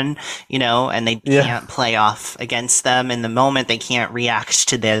no one, and they Yeah. can't play off against them in the moment. They can't react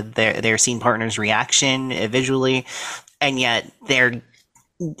to their scene partner's reaction visually, and yet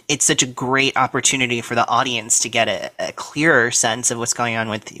it's such a great opportunity for the audience to get a clearer sense of what's going on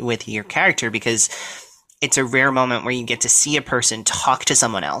with your character, because it's a rare moment where you get to see a person talk to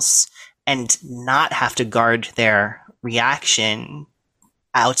someone else and not have to guard their reaction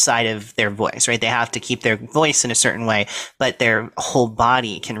outside of their voice, right? They have to keep their voice in a certain way, but their whole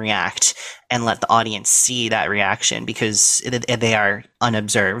body can react and let the audience see that reaction because they are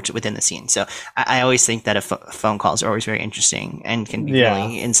unobserved within the scene. So I always think that phone calls are always very interesting and can be Yeah.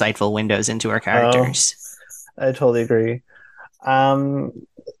 really insightful windows into our Oh, characters. I totally agree. Um,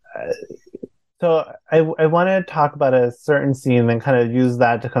 so I want to talk about a certain scene and kind of use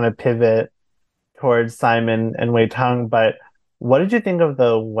that to kind of pivot towards Simon and Wei Tung, but what did you think of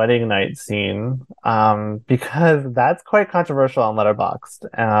the wedding night scene? Because that's quite controversial on Letterboxd.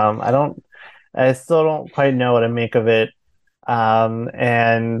 I still don't quite know what to make of it,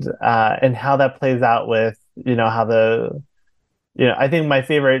 and how that plays out with how I think my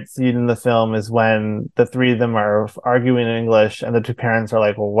favorite scene in the film is when the three of them are arguing in English and the two parents are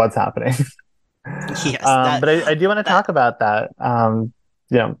like, "Well, what's happening?" Yes, But I do want to talk about that.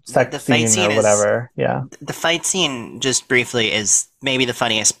 Sex the fight scene scene or is whatever. Yeah. the fight scene, just briefly, is maybe the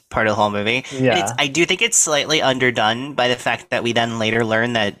funniest part of the whole movie. And Yeah. I do think it's slightly underdone by the fact that we then later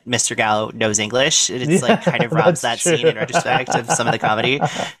learn that Mr. Gao knows English. It's like kind of robs that that's scene true. in retrospect of some of the comedy.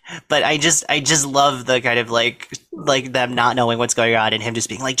 But I just love the kind of like them not knowing what's going on and him just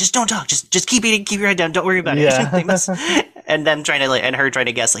being like, just don't talk, just keep eating, keep your head down, don't worry about it. Yeah. And them trying to and her trying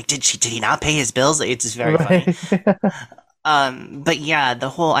to guess like, did he not pay his bills? It's just very funny. But yeah,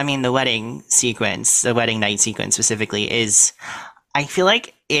 the wedding sequence, the wedding night sequence specifically is, I feel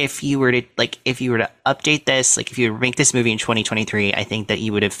like if you were to update this, like if you were to make this movie in 2023, I think that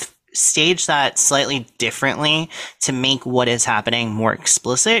you would have staged that slightly differently to make what is happening more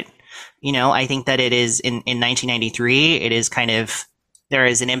explicit. I think that it is in 1993, it is kind of, there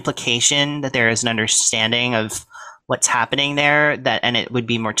is an implication that there is an understanding of what's happening there, and it would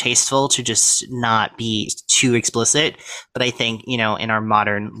be more tasteful to just not be too explicit. But I think, in our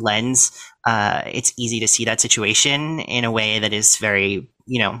modern lens, it's easy to see that situation in a way that is very,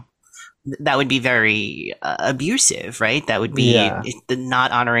 that would be very abusive, right? That would be Yeah. the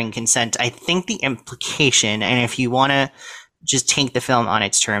not honoring consent. I think the implication, and if you want to just take the film on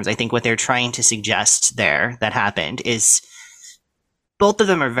its terms, I think what they're trying to suggest there that happened is both of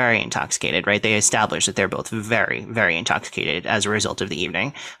them are very intoxicated, right? They establish that they're both very, very intoxicated as a result of the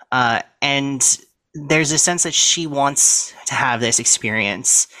evening. And there's a sense that she wants to have this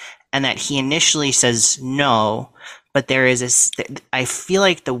experience and that he initially says no, but there is I feel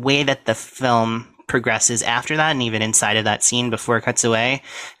like the way that the film progresses after that, and even inside of that scene before it cuts away.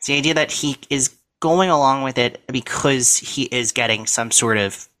 It's the idea that he is going along with it because he is getting some sort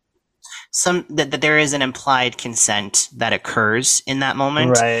of that there is an implied consent that occurs in that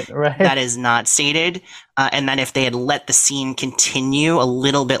moment Right. that is not stated, and that if they had let the scene continue a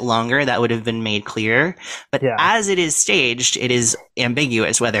little bit longer, that would have been made clear. But as it is staged, it is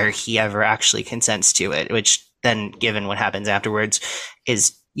ambiguous whether he ever actually consents to it, which then, given what happens afterwards,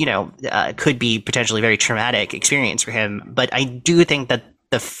 is could be potentially a very traumatic experience for him. But I do think that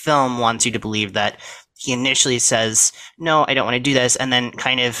the film wants you to believe that he initially says, "No, I don't want to do this," and then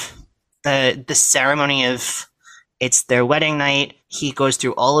kind of the ceremony of it's their wedding night. He goes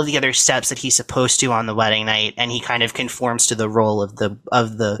through all of the other steps that he's supposed to on the wedding night, and he kind of conforms to the role of the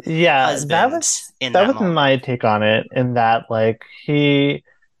husband. That was my take on it. In that, like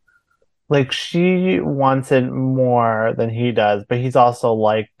she wants it more than he does, but he's also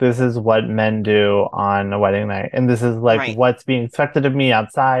like, this is what men do on a wedding night, and this is like what's being expected of me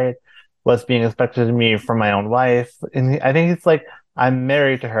outside, what's being expected of me from my own wife. And I think it's like, I'm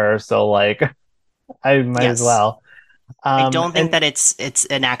married to her, so like I might as well. I don't think that it's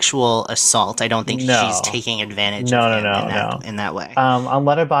an actual assault. I don't think she's taking advantage of him in that way. On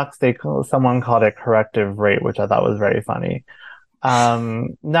Letterboxd, someone called it corrective rape, which I thought was very funny.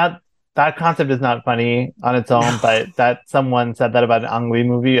 Not that concept is not funny on its own, but that someone said that about an Ang Lee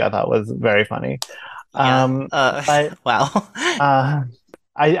movie, I thought was very funny. But wow.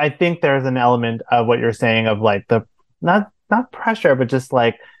 I think there's an element of what you're saying of like the not pressure, but just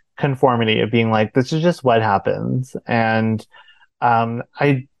like conformity of being like, this is just what happens. And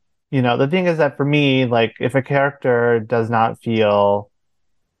the thing is that for me, like, if a character does not feel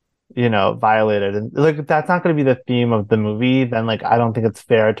violated, and like that's not going to be the theme of the movie, then like I don't think it's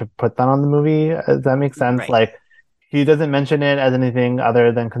fair to put that on the movie. Does that make sense? Like, he doesn't mention it as anything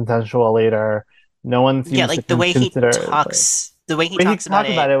other than consensual later. No one seems to the way consider he talks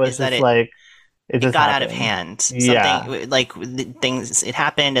about it was just like it just got happened. out of hand. Something like things, it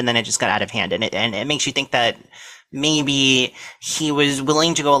happened and then it just got out of hand, and it makes you think that maybe he was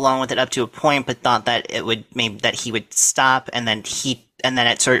willing to go along with it up to a point, but thought that that he would stop, and then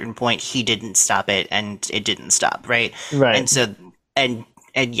at a certain point he didn't stop it, and it didn't stop, right? And so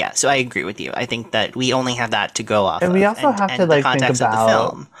so I agree with you. I think that we only have that to go off and of. We also have to like think about the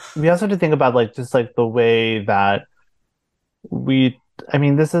film. We also have to think about like just like the way that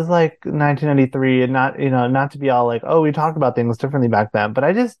this is like 1993, and not to be all like, oh, we talked about things differently back then, but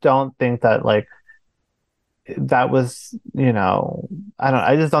I just don't think that like that was,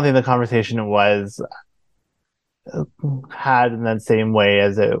 I just don't think the conversation was had in that same way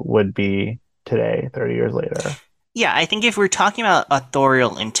as it would be today, 30 years later. Yeah, I think if we're talking about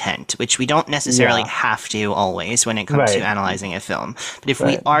authorial intent, which we don't necessarily have to always when it comes to analyzing a film, but if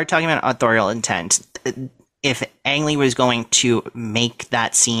we are talking about authorial intent, if Ang Lee was going to make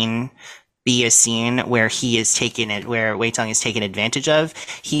that scene be a scene where where Wei Tung is taken advantage of,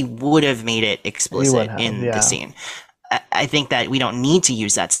 he would have made it explicit in the scene. I think that we don't need to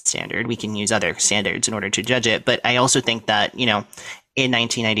use that standard. We can use other standards in order to judge it. But I also think that, in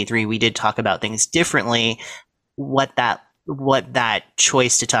 1993, we did talk about things differently. What that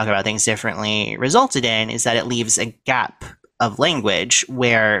choice to talk about things differently resulted in is that it leaves a gap of language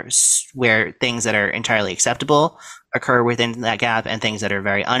where things that are entirely acceptable occur within that gap, and things that are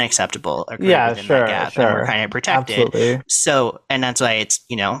very unacceptable occur within that gap, and we're kind of protected. Absolutely. So, and that's why it's,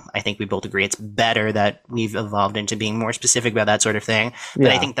 I think we both agree it's better that we've evolved into being more specific about that sort of thing. But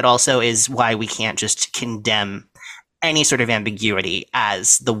I think that also is why we can't just condemn any sort of ambiguity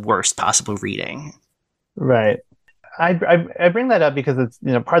as the worst possible reading. Right. I bring that up because it's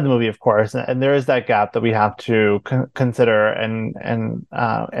part of the movie, of course, and there is that gap that we have to consider and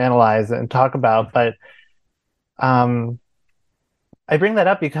analyze and talk about. But I bring that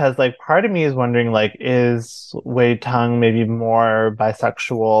up because like part of me is wondering, like, is Wei Tung maybe more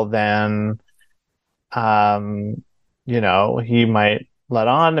bisexual than he might let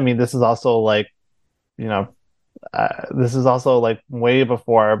on? I mean, this is also like way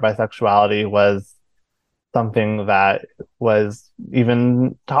before bisexuality was something that was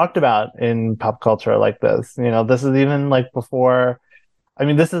even talked about in pop culture like this. This is even like before. I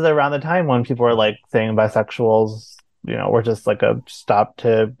mean, this is around the time when people were like saying bisexuals, were just like a stop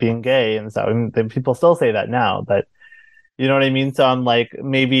to being gay, and so people still say that now. But you know what I mean. So I'm like,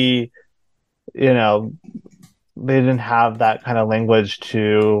 maybe they didn't have that kind of language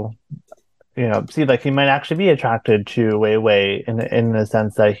to see, like, he might actually be attracted to Wei Wei in the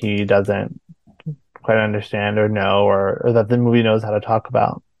sense that he doesn't quite understand or know, or that the movie knows how to talk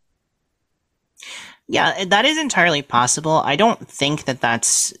about. Yeah, that is entirely possible. I don't think that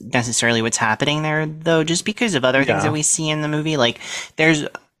that's necessarily what's happening there, though, just because of other things that Yeah. we see in the movie. Like, there's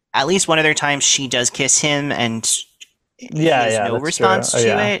at least one other time she does kiss him, and he Yeah, has yeah, no that's true. response Oh, to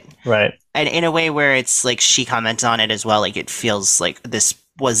yeah. it. Right. And in a way where it's like she comments on it as well. Like, it feels like this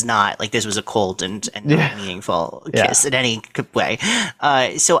was not, like, this was a cold and not Yeah. meaningful Yeah. kiss in any way.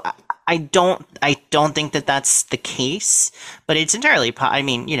 So I don't think that that's the case, but it's entirely, I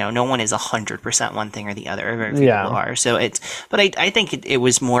mean, no one is 100% one thing or the other. Very few Yeah. people are. So but I think it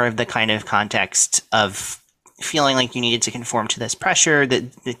was more of the kind of context of feeling like you needed to conform to this pressure,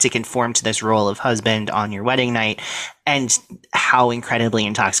 that to conform to this role of husband on your wedding night, and how incredibly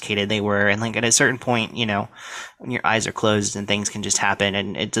intoxicated they were. And like at a certain point, when your eyes are closed and things can just happen,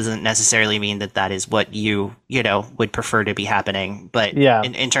 and it doesn't necessarily mean that that is what you would prefer to be happening, but Yeah.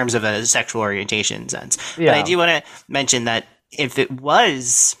 in terms of a sexual orientation sense. But Yeah. I do want to mention that if it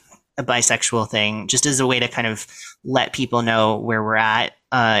was a bisexual thing, just as a way to kind of let people know where we're at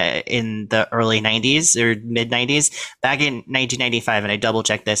in the early 90s or mid 90s, back in 1995, and I double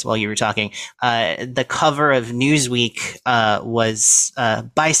checked this while you were talking, the cover of Newsweek was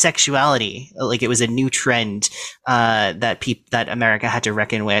bisexuality. Like, it was a new trend that America had to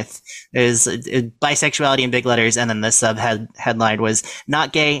reckon with. It was bisexuality in big letters, and then the headline was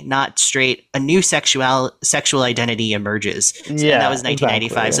 "Not gay, not straight. A new sexual identity emerges." Yeah, And that was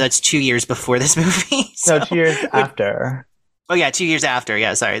 1995. exactly. So that's 2 years before this movie. No, 2 years after. Oh yeah, 2 years after.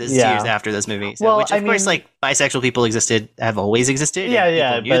 Yeah, sorry, this is 2 years after this movie. So, Well, which of I course, mean- like, bisexual people have always existed. Yeah, and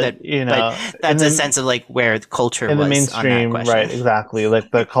yeah, people knew but, that. But that's a sense of like where the culture in was the mainstream, on that question. right? Exactly.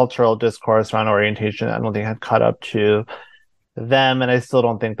 Like the cultural discourse around orientation, I don't think had caught up to them, and I still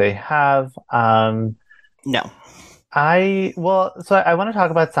don't think they have. No, So I want to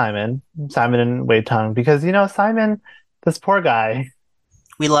talk about Simon and Wei Tung, because Simon, this poor guy.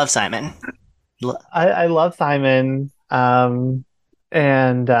 we love Simon. I love Simon, and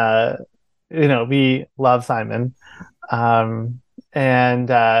we love Simon,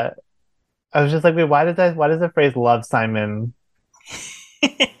 and I was just like, wait, why does the phrase "love Simon"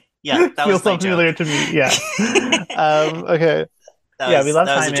 Yeah, that feel was my so familiar joke. to me? Yeah. Okay. We love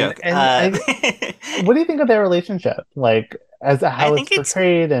That was Simon. a joke. And what do you think of their relationship? Like, as how think it's it's-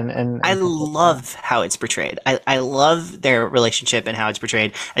 portrayed and I love how it's portrayed. I love their relationship and how it's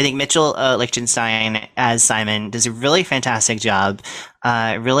portrayed. I think Mitchell Lichtenstein as Simon does a really fantastic job,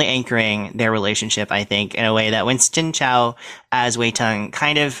 really anchoring their relationship, I think, in a way that Winston Chao as Wei Tung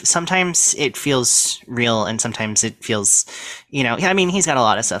kind of, sometimes it feels real and sometimes it feels, I mean, he's got a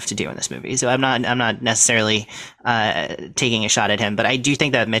lot of stuff to do in this movie, so I'm not necessarily taking a shot at him, but I do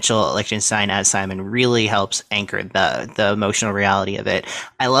think that Mitchell Lichtenstein as Simon really helps anchor the emotional reality of it.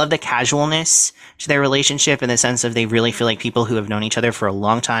 I love the casualness to their relationship in the sense of they really feel like people who have known each other for a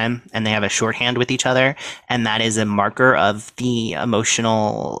long time, and they have a shorthand with each other, and that is a marker of the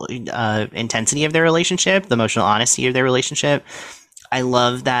emotional intensity of their relationship, the emotional honesty of their relationship. I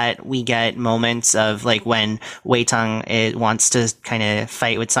love that we get moments of like when Wei Tung wants to kind of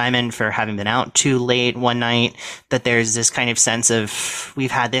fight with Simon for having been out too late one night, that there's this kind of sense of,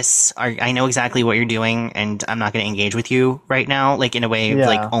 we've had this, I know exactly what you're doing and I'm not going to engage with you right now, like in a way of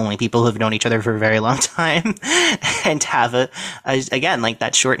like only people who have known each other for a very long time and have again, like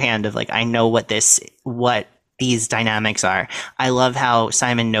that shorthand of like, I know what these dynamics are. I love how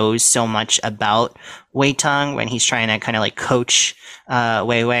Simon knows so much about Wei Tung when he's trying to kind of like coach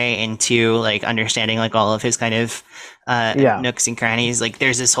Wei Wei into like understanding like all of his kind of nooks and crannies. Like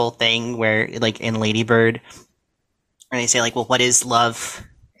there's this whole thing where like in Lady Bird, where they say like, well, what is love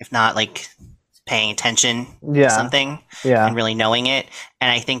if not like paying attention to something and really knowing it?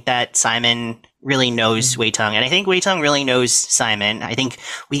 And I think that Simon really knows Wei Tung, and I think Wei Tung really knows Simon. I think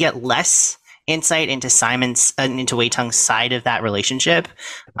we get less insight into Wei Tung's side of that relationship,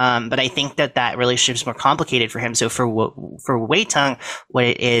 but I think that relationship is more complicated for him. So for Wei Tung, what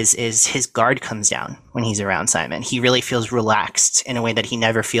it is his guard comes down when he's around Simon. He really feels relaxed in a way that he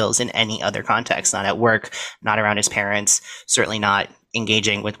never feels in any other context, not at work, not around his parents, certainly not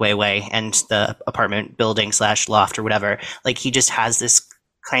engaging with Wei Wei and the apartment building / loft or whatever. Like he just has this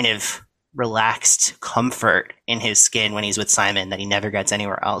kind of relaxed comfort in his skin when he's with Simon that he never gets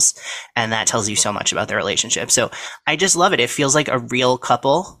anywhere else. And that tells you so much about their relationship. So I just love it. It feels like a real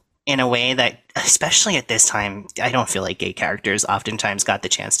couple in a way that, especially at this time, I don't feel like gay characters oftentimes got the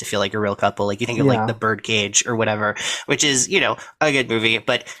chance to feel like a real couple. Like you think of like The Birdcage or whatever, which is, a good movie,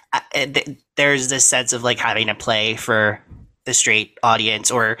 but there's this sense of like having to play for the straight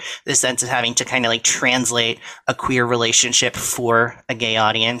audience, or the sense of having to kind of like translate a queer relationship for a gay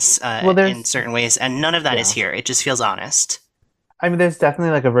audience in certain ways. And none of that is here. It just feels honest. I mean, there's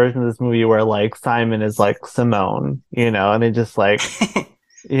definitely like a version of this movie where like Simon is like Simone, and they just like,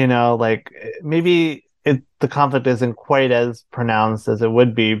 like maybe the conflict isn't quite as pronounced as it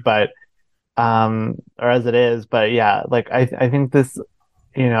would be, but or as it is, but yeah, like I think this,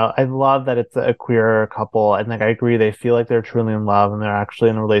 I love that it's a queer couple, and like I agree, they feel like they're truly in love and they're actually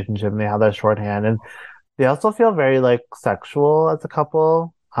in a relationship and they have that shorthand, and they also feel very like sexual as a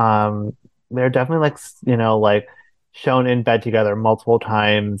couple. They're definitely like like shown in bed together multiple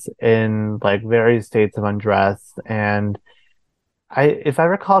times in like various states of undress. And if I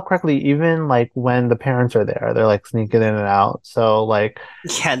recall correctly, even like when the parents are there, they're like sneaking in and out. So like,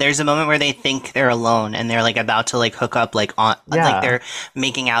 Yeah, there's a moment where they think they're alone and they're like about to like hook up like on like yeah, they're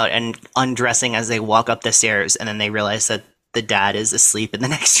making out and undressing as they walk up the stairs and then they realize that the dad is asleep in the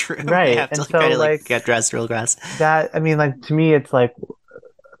next room. They right. have to And like, kind so of like like get dressed real fast. that, I mean, like to me, it's like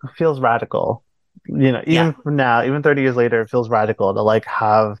feels radical. Yeah. Even from now, even 30 years later, it feels radical to like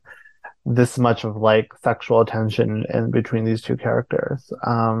have this much of like sexual tension in between these two characters.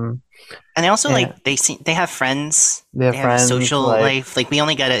 And they also And like they have friends. they have They have a friends, social like life. Like we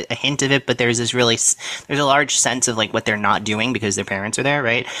only got a hint of it, but there's this really there's a large sense of like what they're not doing because their parents are there,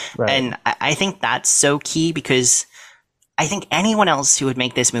 right? right, And I think that's so key because I think anyone else who would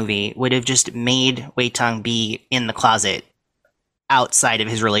make this movie would have just made Wei Tang be in the closet outside of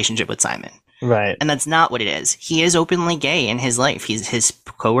his relationship with Simon. right. And that's not what it is. He is openly gay in his life. His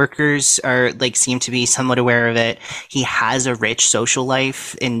coworkers are like seem to be somewhat aware of it. He has a rich social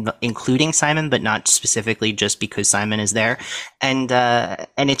life, including Simon, but not specifically just because Simon is there. And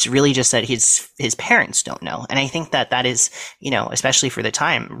it's really just that his parents don't know. And I think that is, especially for the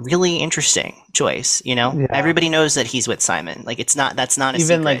time, really interesting choice. Yeah. Everybody knows that he's with Simon. Like that's not a Even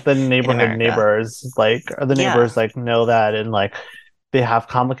secret like the in neighborhood America. neighbors, like, or the Yeah. neighbors like know that, and like they have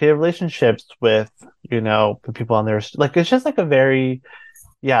complicated relationships with, the people on their, like, it's just like a very,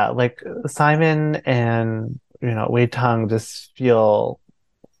 yeah, like Simon and, Wei Tang just feel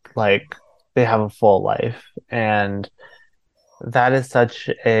like they have a full life. And that is such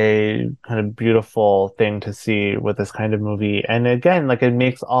a kind of beautiful thing to see with this kind of movie. And again, like it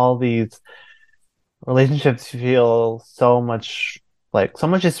makes all these relationships feel so much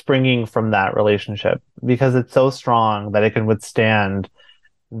is springing from that relationship because it's so strong that it can withstand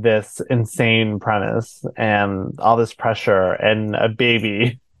this insane premise and all this pressure and a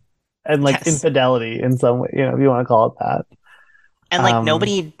baby and like Yes. infidelity in some way, if you want to call it that. And like Um,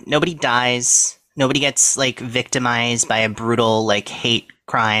 nobody dies. Nobody gets like victimized by a brutal like hate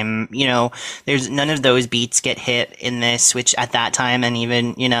crime. There's none of those beats get hit in this, which at that time and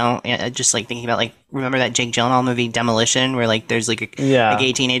even, just like thinking about like remember that Jake Gyllenhaal movie Demolition where like there's like a yeah,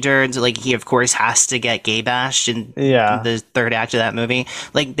 gay teenager and so, like he of course has to get gay bashed in yeah, the third act of that movie.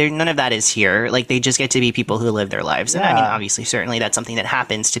 Like there none of that is here. Like they just get to be people who live their lives. And I mean yeah. obviously certainly that's something that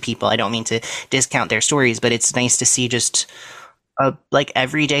happens to people. I don't mean to discount their stories, but it's nice to see just a like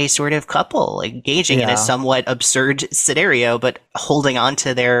everyday sort of couple like engaging in a Yeah. somewhat absurd scenario but holding on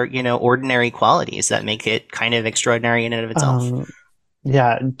to their ordinary qualities that make it kind of extraordinary in and of itself. Um,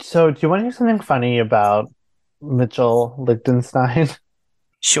 yeah. So do you want to hear something funny about Mitchell Lichtenstein?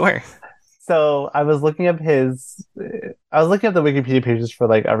 Sure. So I was looking at the Wikipedia pages for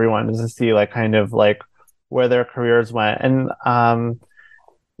like everyone just to see like kind of like where their careers went. And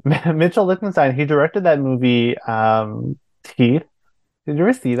Mitchell Lichtenstein, he directed that movie Teeth. Did you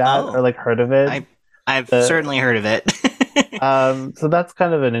ever see that or Oh, like heard of it? I've The certainly heard of it. so that's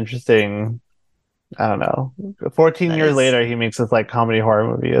kind of an interesting, I don't know. 14 That years is later he makes this like comedy horror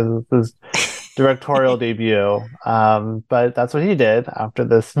movie as his directorial debut. But that's what he did after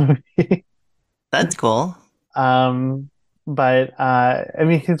this movie. that's cool. Um, but I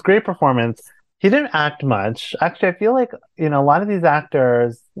mean, his great performance. He didn't act much. Actually, I feel like, a lot of these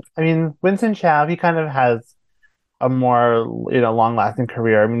actors, I mean, Winston Chao, he kind of has a more, long-lasting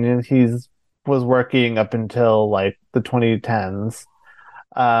career. I mean, he's was working up until like the 2010s.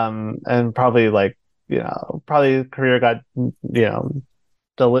 And probably like, probably his career got,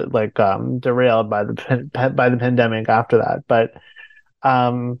 derailed by the pandemic after that. But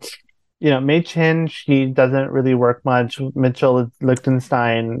um Mei Chin, she doesn't really work much. Mitchell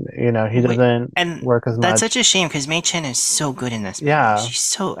Lichtenstein, he Wait, doesn't and work as that's much. such a shame because Mei Chen is so good in this movie. Yeah. She's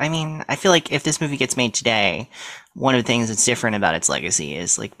so. I mean, I feel like if this movie gets made today, one of the things that's different about its legacy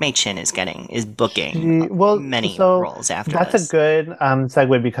is like Mei Chen is booking Well, many so roles after that's a this. good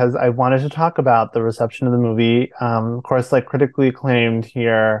segue because I wanted to talk about the reception of the movie. Of course, like critically acclaimed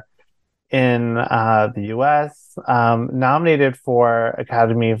here in the US, nominated for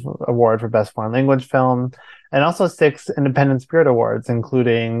Academy Award for Best Foreign Language Film, and also 6 Independent Spirit Awards,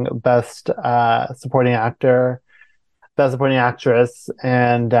 including Best Supporting Actor, Best Supporting Actress,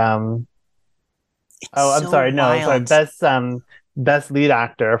 and It's oh, I'm so sorry, no, sorry, wild. Best Lead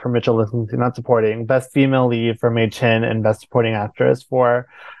Actor for Mitchell Lichtenstein, not supporting. Best Female Lead for Mei Chin, and Best Supporting Actress for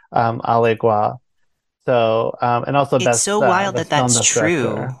Ale Gua. So, and also It's so wild that Best Film, that's Best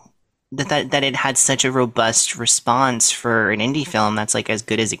true. Director. That it had such a robust response for an indie film that's like as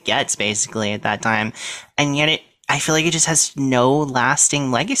good as it gets basically at that time. And yet I feel like it just has no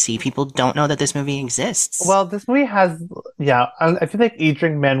lasting legacy. People don't know that this movie exists. Well, this movie has, yeah, I feel like Eat,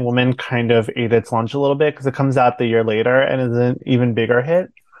 Drink, Man, Woman kind of ate its lunch a little bit because it comes out the year later and is an even bigger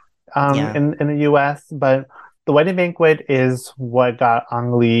hit Yeah. in the US. But The Wedding Banquet is what got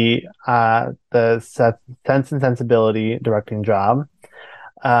Ang Lee the Sense and Sensibility directing job.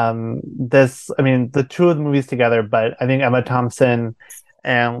 I mean, the two of the movies together, but I think Emma Thompson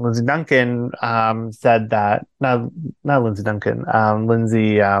and Lindsay Duncan said that, not Lindsay Duncan,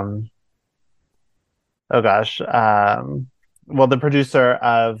 Lindsay, oh gosh, well, the producer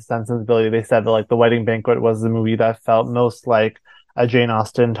of Sense and Sensibility, they said that like The Wedding Banquet was the movie that felt most like a Jane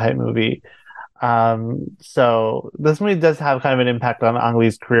Austen type movie. So this movie does have kind of an impact on Ang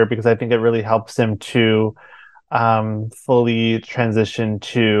Lee's career because I think it really helps him to fully transition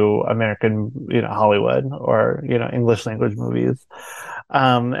to American, Hollywood or, English language movies.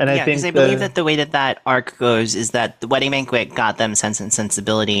 And I Yeah, because think I believe that the way that that arc goes is that the Wedding Banquet got them Sense and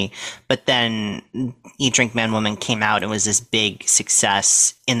Sensibility, but then Eat, Drink, Man, Woman came out and was this big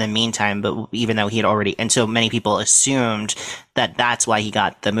success in the meantime. But even though he had already, and so many people assumed that that's why he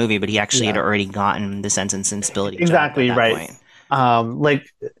got the movie, but he actually had yeah, already gotten the Sense and Sensibility job at exactly that right. point. Like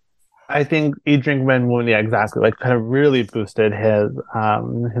I think Eat, Drink, Man, Woman, yeah, exactly. Like, kind of really boosted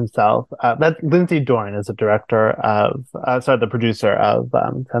himself. That Lindsay Dorn is the director of, sorry, the producer of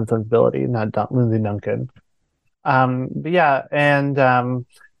Sense and Sensibility, not Lindsay Duncan. But yeah, and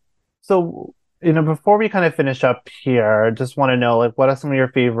so before we kind of finish up here, just want to know like what are some of your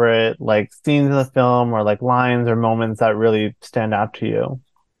favorite like scenes in the film or like lines or moments that really stand out to you?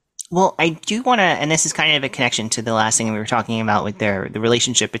 Well, I do want to, and this is kind of a connection to the last thing we were talking about with the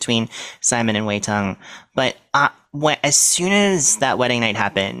relationship between Simon and Wei Tung. But as soon as that wedding night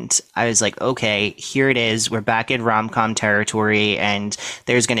happened, I was like, okay, here it is. We're back in romcom territory, and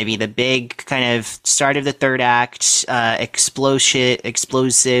there's going to be the big kind of start of the third act, explosive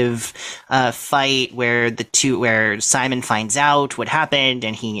fight where Simon finds out what happened,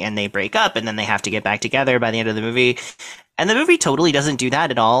 and they break up, and then they have to get back together by the end of the movie. And the movie totally doesn't do that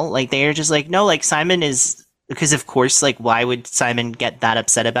at all. Like they're just like, no, like Simon is because of course, like why would Simon get that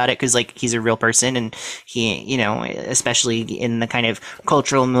upset about it? Because like he's a real person and he, especially in the kind of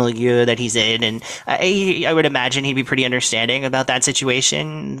cultural milieu that he's in, and I would imagine he'd be pretty understanding about that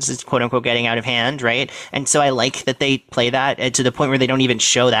situation, quote unquote, getting out of hand, right? And so I like that they play that to the point where they don't even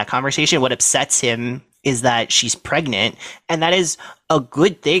show that conversation. What upsets him is that she's pregnant, and that is a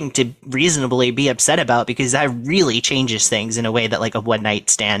good thing to reasonably be upset about because that really changes things in a way that like a one night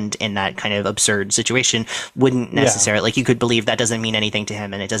stand in that kind of absurd situation wouldn't Yeah, necessarily. Like you could believe that doesn't mean anything to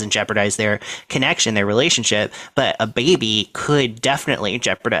him and it doesn't jeopardize their connection, their relationship, but a baby could definitely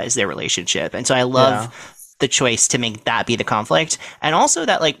jeopardize their relationship. And so I love yeah. the choice to make that be the conflict. And also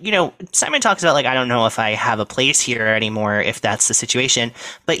that like, Simon talks about like, I don't know if I have a place here anymore, if that's the situation,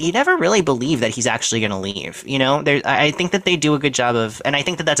 but you never really believe that he's actually going to leave. I think that they do a good job of, and I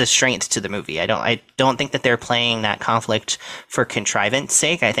think that that's a strength to the movie. I don't think that they're playing that conflict for contrivance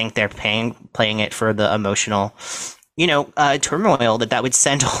sake. I think they're playing it for the emotional turmoil that would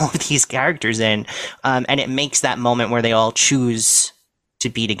send all of these characters in. And it makes that moment where they all choose to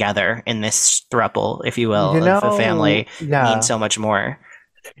be together in this throuple, if you will, of a family mean Yeah. so much more.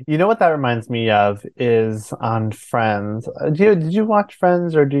 You know what that reminds me of is on Friends. Did you watch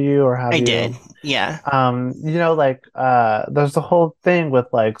Friends or do you or have I did. you? Yeah. Like there's the whole thing with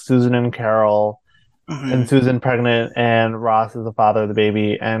like Susan and Carol and Hmm. Susan pregnant and Ross is the father of the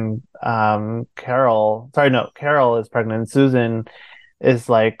baby and Carol is pregnant and Susan is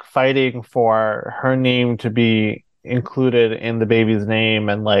like fighting for her name to be included in the baby's name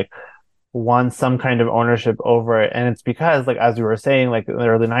and like wants some kind of ownership over it. And it's because like as we were saying, like in the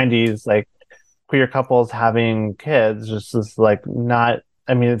early 90s, like queer couples having kids just is like not,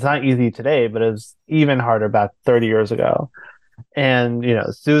 I mean, it's not easy today, but it's even harder back 30 years ago. And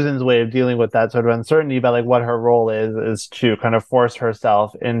Susan's way of dealing with that sort of uncertainty about like what her role is to kind of force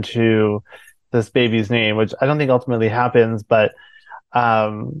herself into this baby's name, which I don't think ultimately happens, but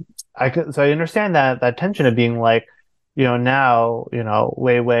so I understand that tension of being like, now,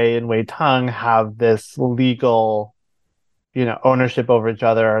 Wei Wei and Wei Tung have this legal, ownership over each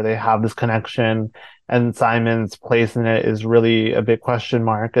other. They have this connection, and Simon's place in it is really a big question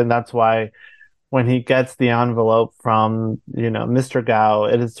mark. And that's why when he gets the envelope from, Mr. Gao,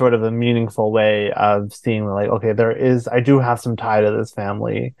 it is sort of a meaningful way of seeing like, okay, I do have some tie to this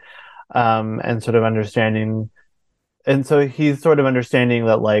family, and sort of understanding. And so he's sort of understanding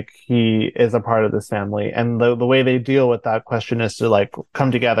that like he is a part of this family, and the way they deal with that question is to like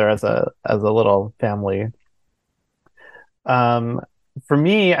come together as a little family. Um, for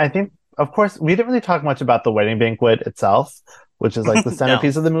me, I think, of course, we didn't really talk much about the wedding banquet itself, which is like the No.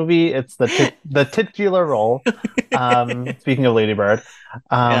 centerpiece of the movie. It's the titular role. Speaking of Lady Bird,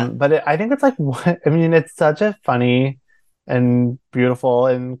 Yeah. but I think it's like, I mean, it's such a funny and beautiful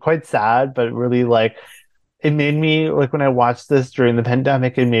and quite sad, but really like it made me like when I watched this during the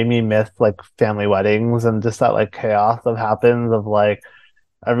pandemic, it made me miss like family weddings and just that like chaos that happens of like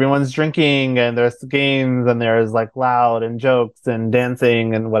everyone's drinking and there's games and there's like loud and jokes and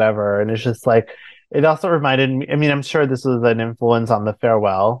dancing and whatever. And it's just like, it also reminded me, I mean, I'm sure this was an influence on The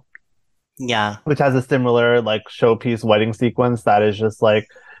Farewell, Yeah. which has a similar like showpiece wedding sequence that is just like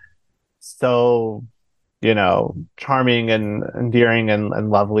so, charming and endearing and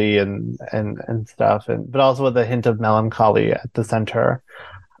lovely and stuff. But also with a hint of melancholy at the center.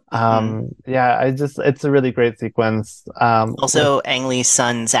 Hmm. Yeah, it's a really great sequence. With Also, Ang Lee's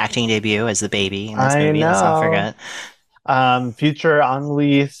son's acting debut as the baby in this I movie. Let's not know. forget. Future Ang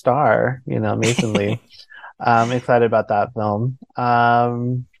Lee star, Mason Lee. Excited about that film.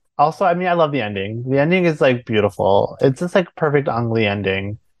 Also, I mean, I love the ending. The ending is like beautiful. It's just like perfect Ang Lee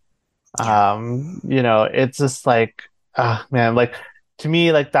ending. Yeah. It's just like, ah, man, like to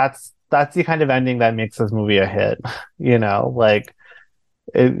me, like that's the kind of ending that makes this movie a hit. Like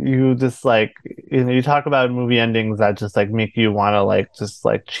you just like you talk about movie endings that just like make you want to like just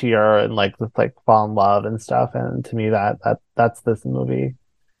like cheer and like just like fall in love and stuff, and to me that's this movie.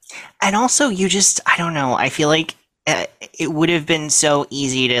 And also, I don't know. I feel like it would have been so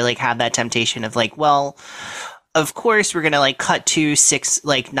easy to like have that temptation of like, well, of course we're gonna like cut to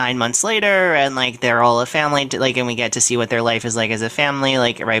 9 months later, and like they're all a family, like, and we get to see what their life is like as a family,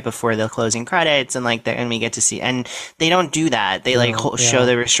 like right before the closing credits, and like, and we get to see, and they don't do that. They like No, show yeah,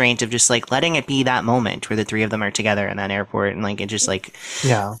 the restraint of just like letting it be that moment where the three of them are together in that airport, and like it just like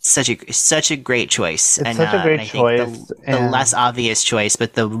yeah, such a great choice, it's and such a great I think choice. the less And obvious choice,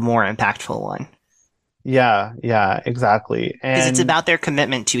 but the more impactful one. yeah, exactly. Because it's And about their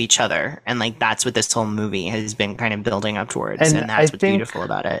commitment to each other, and like that's what this whole movie has been kind of building up towards, and and I that's what's think, beautiful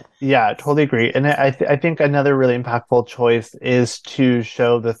about it. yeah, totally agree. And I think another really impactful choice is to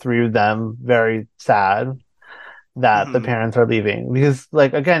show the three of them very sad that the Hmm. parents are leaving, because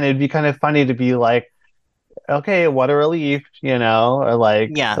like again, it'd be kind of funny to be like, okay, what a relief, or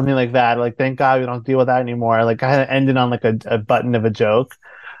like Yeah, something like that. Like, thank God we don't deal with that anymore. Like, kind of ended on like a button of a joke,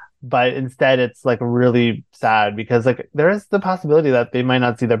 but instead it's like really sad because like there is the possibility that they might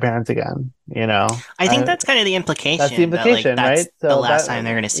not see their parents again. I think that's kind of the That's the implication that like implication, that's right? the So last time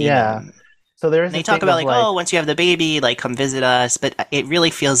they're going to see yeah. them. So there is And they this talk thing about of like, like, oh, once you have the baby, like come visit us, but it really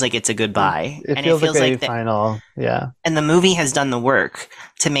feels like it's a goodbye, it and it feels like feels a like that. final, yeah, And the movie has done the work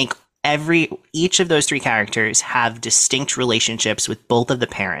to make each of those three characters have distinct relationships with both of the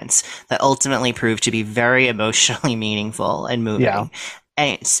parents that ultimately prove to be very emotionally meaningful and yeah, moving.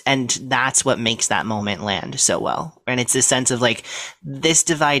 And that's what makes that moment land so well. And it's this sense of like, this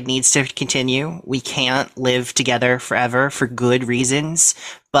divide needs to continue. We can't live together forever for good reasons,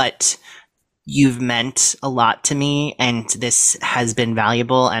 but you've meant a lot to me, and this has been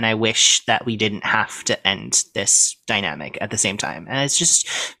valuable, and I wish that we didn't have to end this dynamic at the same time. And it's just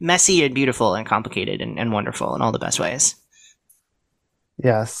messy and beautiful and complicated and wonderful in all the best ways.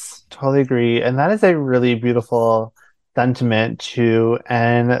 yes, totally agree. And that is a really beautiful sentiment to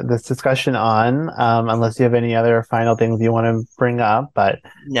end this discussion on, unless you have any other final things you want to bring up. But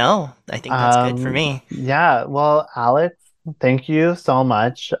No, I think that's good for me. yeah, well, Alex, thank you so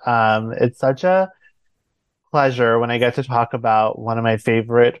much. It's such a pleasure when I get to talk about one of my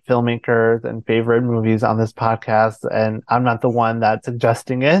favorite filmmakers and favorite movies on this podcast, and I'm not the one that's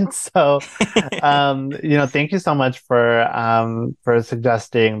suggesting it. So, thank you so much for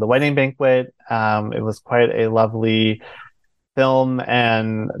suggesting The Wedding Banquet. It was quite a lovely film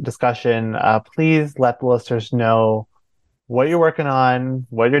and discussion. Please let the listeners know what you're working on,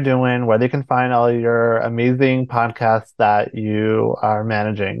 what you're doing, where they can find all your amazing podcasts that you are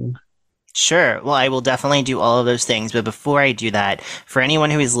managing. Sure. Well, I will definitely do all of those things. But before I do that, for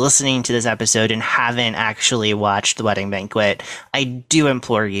anyone who is listening to this episode and haven't actually watched The Wedding Banquet, I do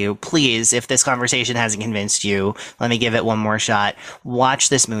implore you, please, if this conversation hasn't convinced you, let me give it one more shot. Watch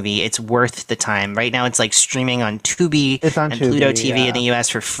this movie. It's worth the time. Right now, it's like streaming on Tubi and Tubi, Pluto TV yeah. in the US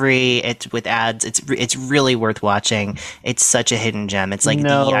for free. It's with ads. It's really worth watching. It's such a hidden gem. It's like the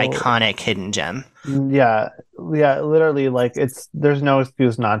iconic hidden gem. Yeah, literally, like there's no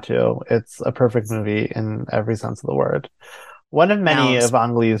excuse not to. It's a perfect movie in every sense of the word. One of many of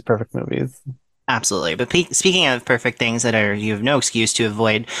Ang Lee's perfect movies. Absolutely. But speaking of perfect things that you have no excuse to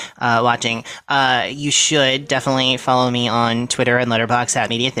avoid watching, you should definitely follow me on Twitter and Letterboxd at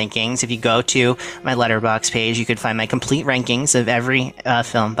Media Thinkings. If you go to my Letterboxd page, you could find my complete rankings of every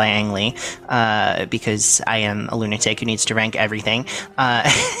film by Ang Lee, because I am a lunatic who needs to rank everything.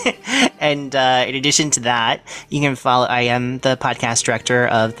 And in addition to that, you can follow, I am the podcast director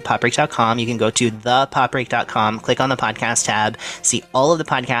of thepopbreak.com. You can go to thepopbreak.com, click on the podcast tab, see all of the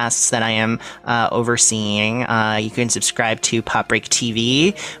podcasts that I am overseeing. You can subscribe to Pop Break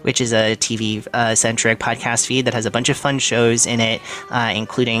TV, which is a TV centric podcast feed that has a bunch of fun shows in it,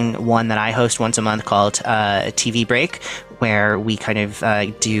 including one that I host once a month called TV Break, where we kind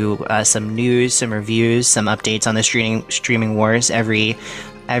of do some news, some reviews, some updates on the streaming wars every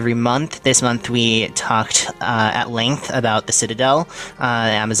month. This month we talked at length about The Citadel, the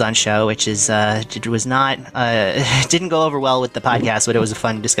Amazon show, which is was not didn't go over well with the podcast, but it was a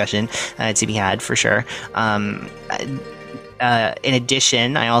fun discussion to be had for sure. In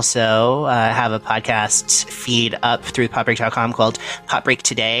addition, I also have a podcast feed up through popbreak.com called Pop Break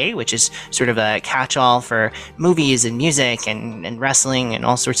Today, which is sort of a catch-all for movies and music and wrestling and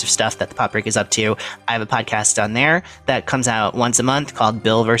all sorts of stuff that the Pop Break is up to. I have a podcast on there that comes out once a month called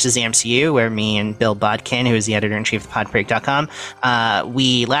Bill versus the MCU, where me and Bill Bodkin, who is the editor-in-chief of popbreak.com,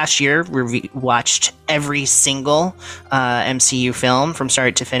 we last year watched every single MCU film from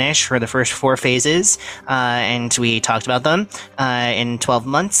start to finish for the first 4 phases, and we talked about them in 12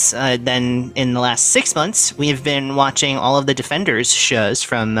 months. Then in the last 6 months, we have been watching all of the Defenders shows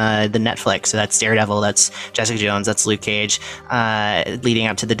from the Netflix. So that's Daredevil, that's Jessica Jones, that's Luke Cage, leading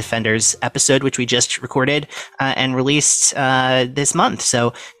up to the Defenders episode, which we just recorded and released this month.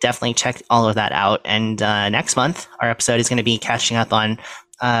 So definitely check all of that out. And next month, our episode is going to be catching up on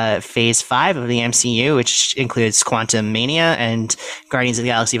Phase 5 of the MCU, which includes Quantum Mania and Guardians of the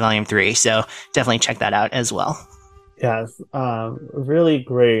Galaxy Volume 3. So definitely check that out as well. Yes, really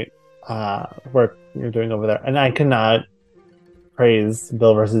great work you're doing over there. And I cannot praise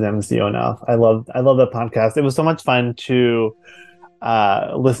Bill versus MCU enough. I love the podcast. It was so much fun to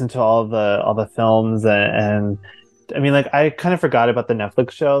listen to all the films and I mean, like, I kind of forgot about the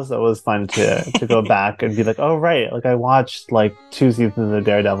Netflix show, so it was fun to go back and be like, oh, right, like, I watched, like, 2 seasons of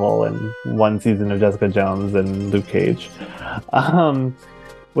Daredevil and 1 season of Jessica Jones and Luke Cage.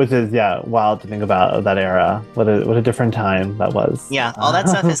 Which is, wild to think about that era. What a different time that was. Yeah, all that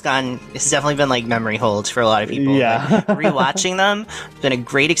stuff has definitely been like memory holds for a lot of people. Yeah. Like, rewatching them, it's been a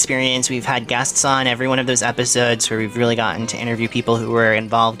great experience. We've had guests on every one of those episodes where we've really gotten to interview people who were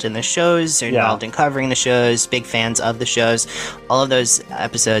involved in the shows, or involved in covering the shows, big fans of the shows. All of those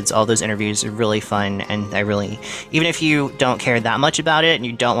episodes, all those interviews are really fun, and I really, even if you don't care that much about it and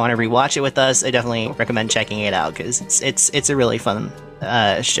you don't want to rewatch it with us, I definitely recommend checking it out, because it's a really fun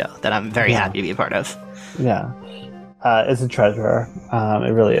show that I'm very happy to be a part of. Yeah. It's a treasure.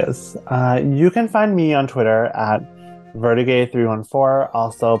 It really is. You can find me on Twitter at Vertigay314.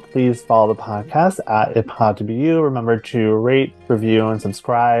 Also, please follow the podcast at It Pod to Be You. Remember to rate, review, and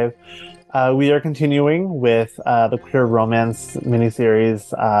subscribe. We are continuing with the queer romance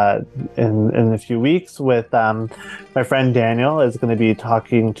miniseries in a few weeks with my friend Daniel is going to be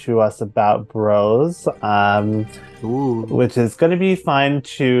talking to us about Bros, which is going to be fun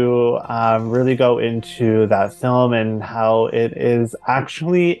to really go into that film and how it is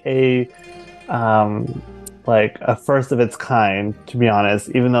actually a first of its kind, to be honest,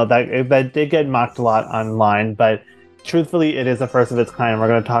 even though that did get mocked a lot online, but truthfully, it is a first of its kind. We're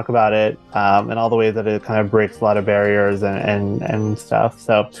going to talk about it and all the ways that it kind of breaks a lot of barriers and stuff.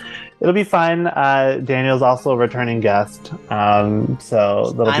 So it'll be fun. Daniel's also a returning guest,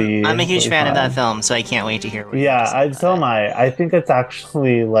 so I'm a huge fan of that film, so I can't wait to hear what so am I. I think it's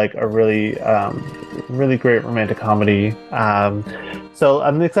actually like a really, really great romantic comedy. So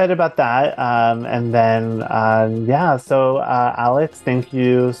I'm excited about that. And then, so Alex, thank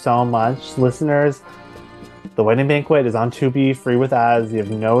you so much. Listeners, The Wedding Banquet is on Tubi, free with ads. You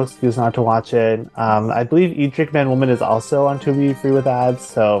have no excuse not to watch it. I believe Eat, Drink, Man, Woman is also on Tubi, free with ads.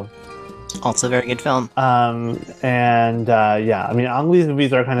 So Also a very good film. Yeah, I mean, Ang Lee's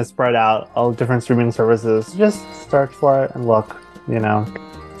movies are kind of spread out all different streaming services. Just search for it and look. You know,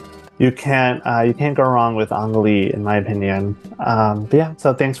 you can't go wrong with Ang Lee, in my opinion. But yeah,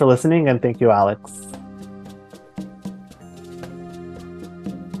 so thanks for listening, and thank you, Alex.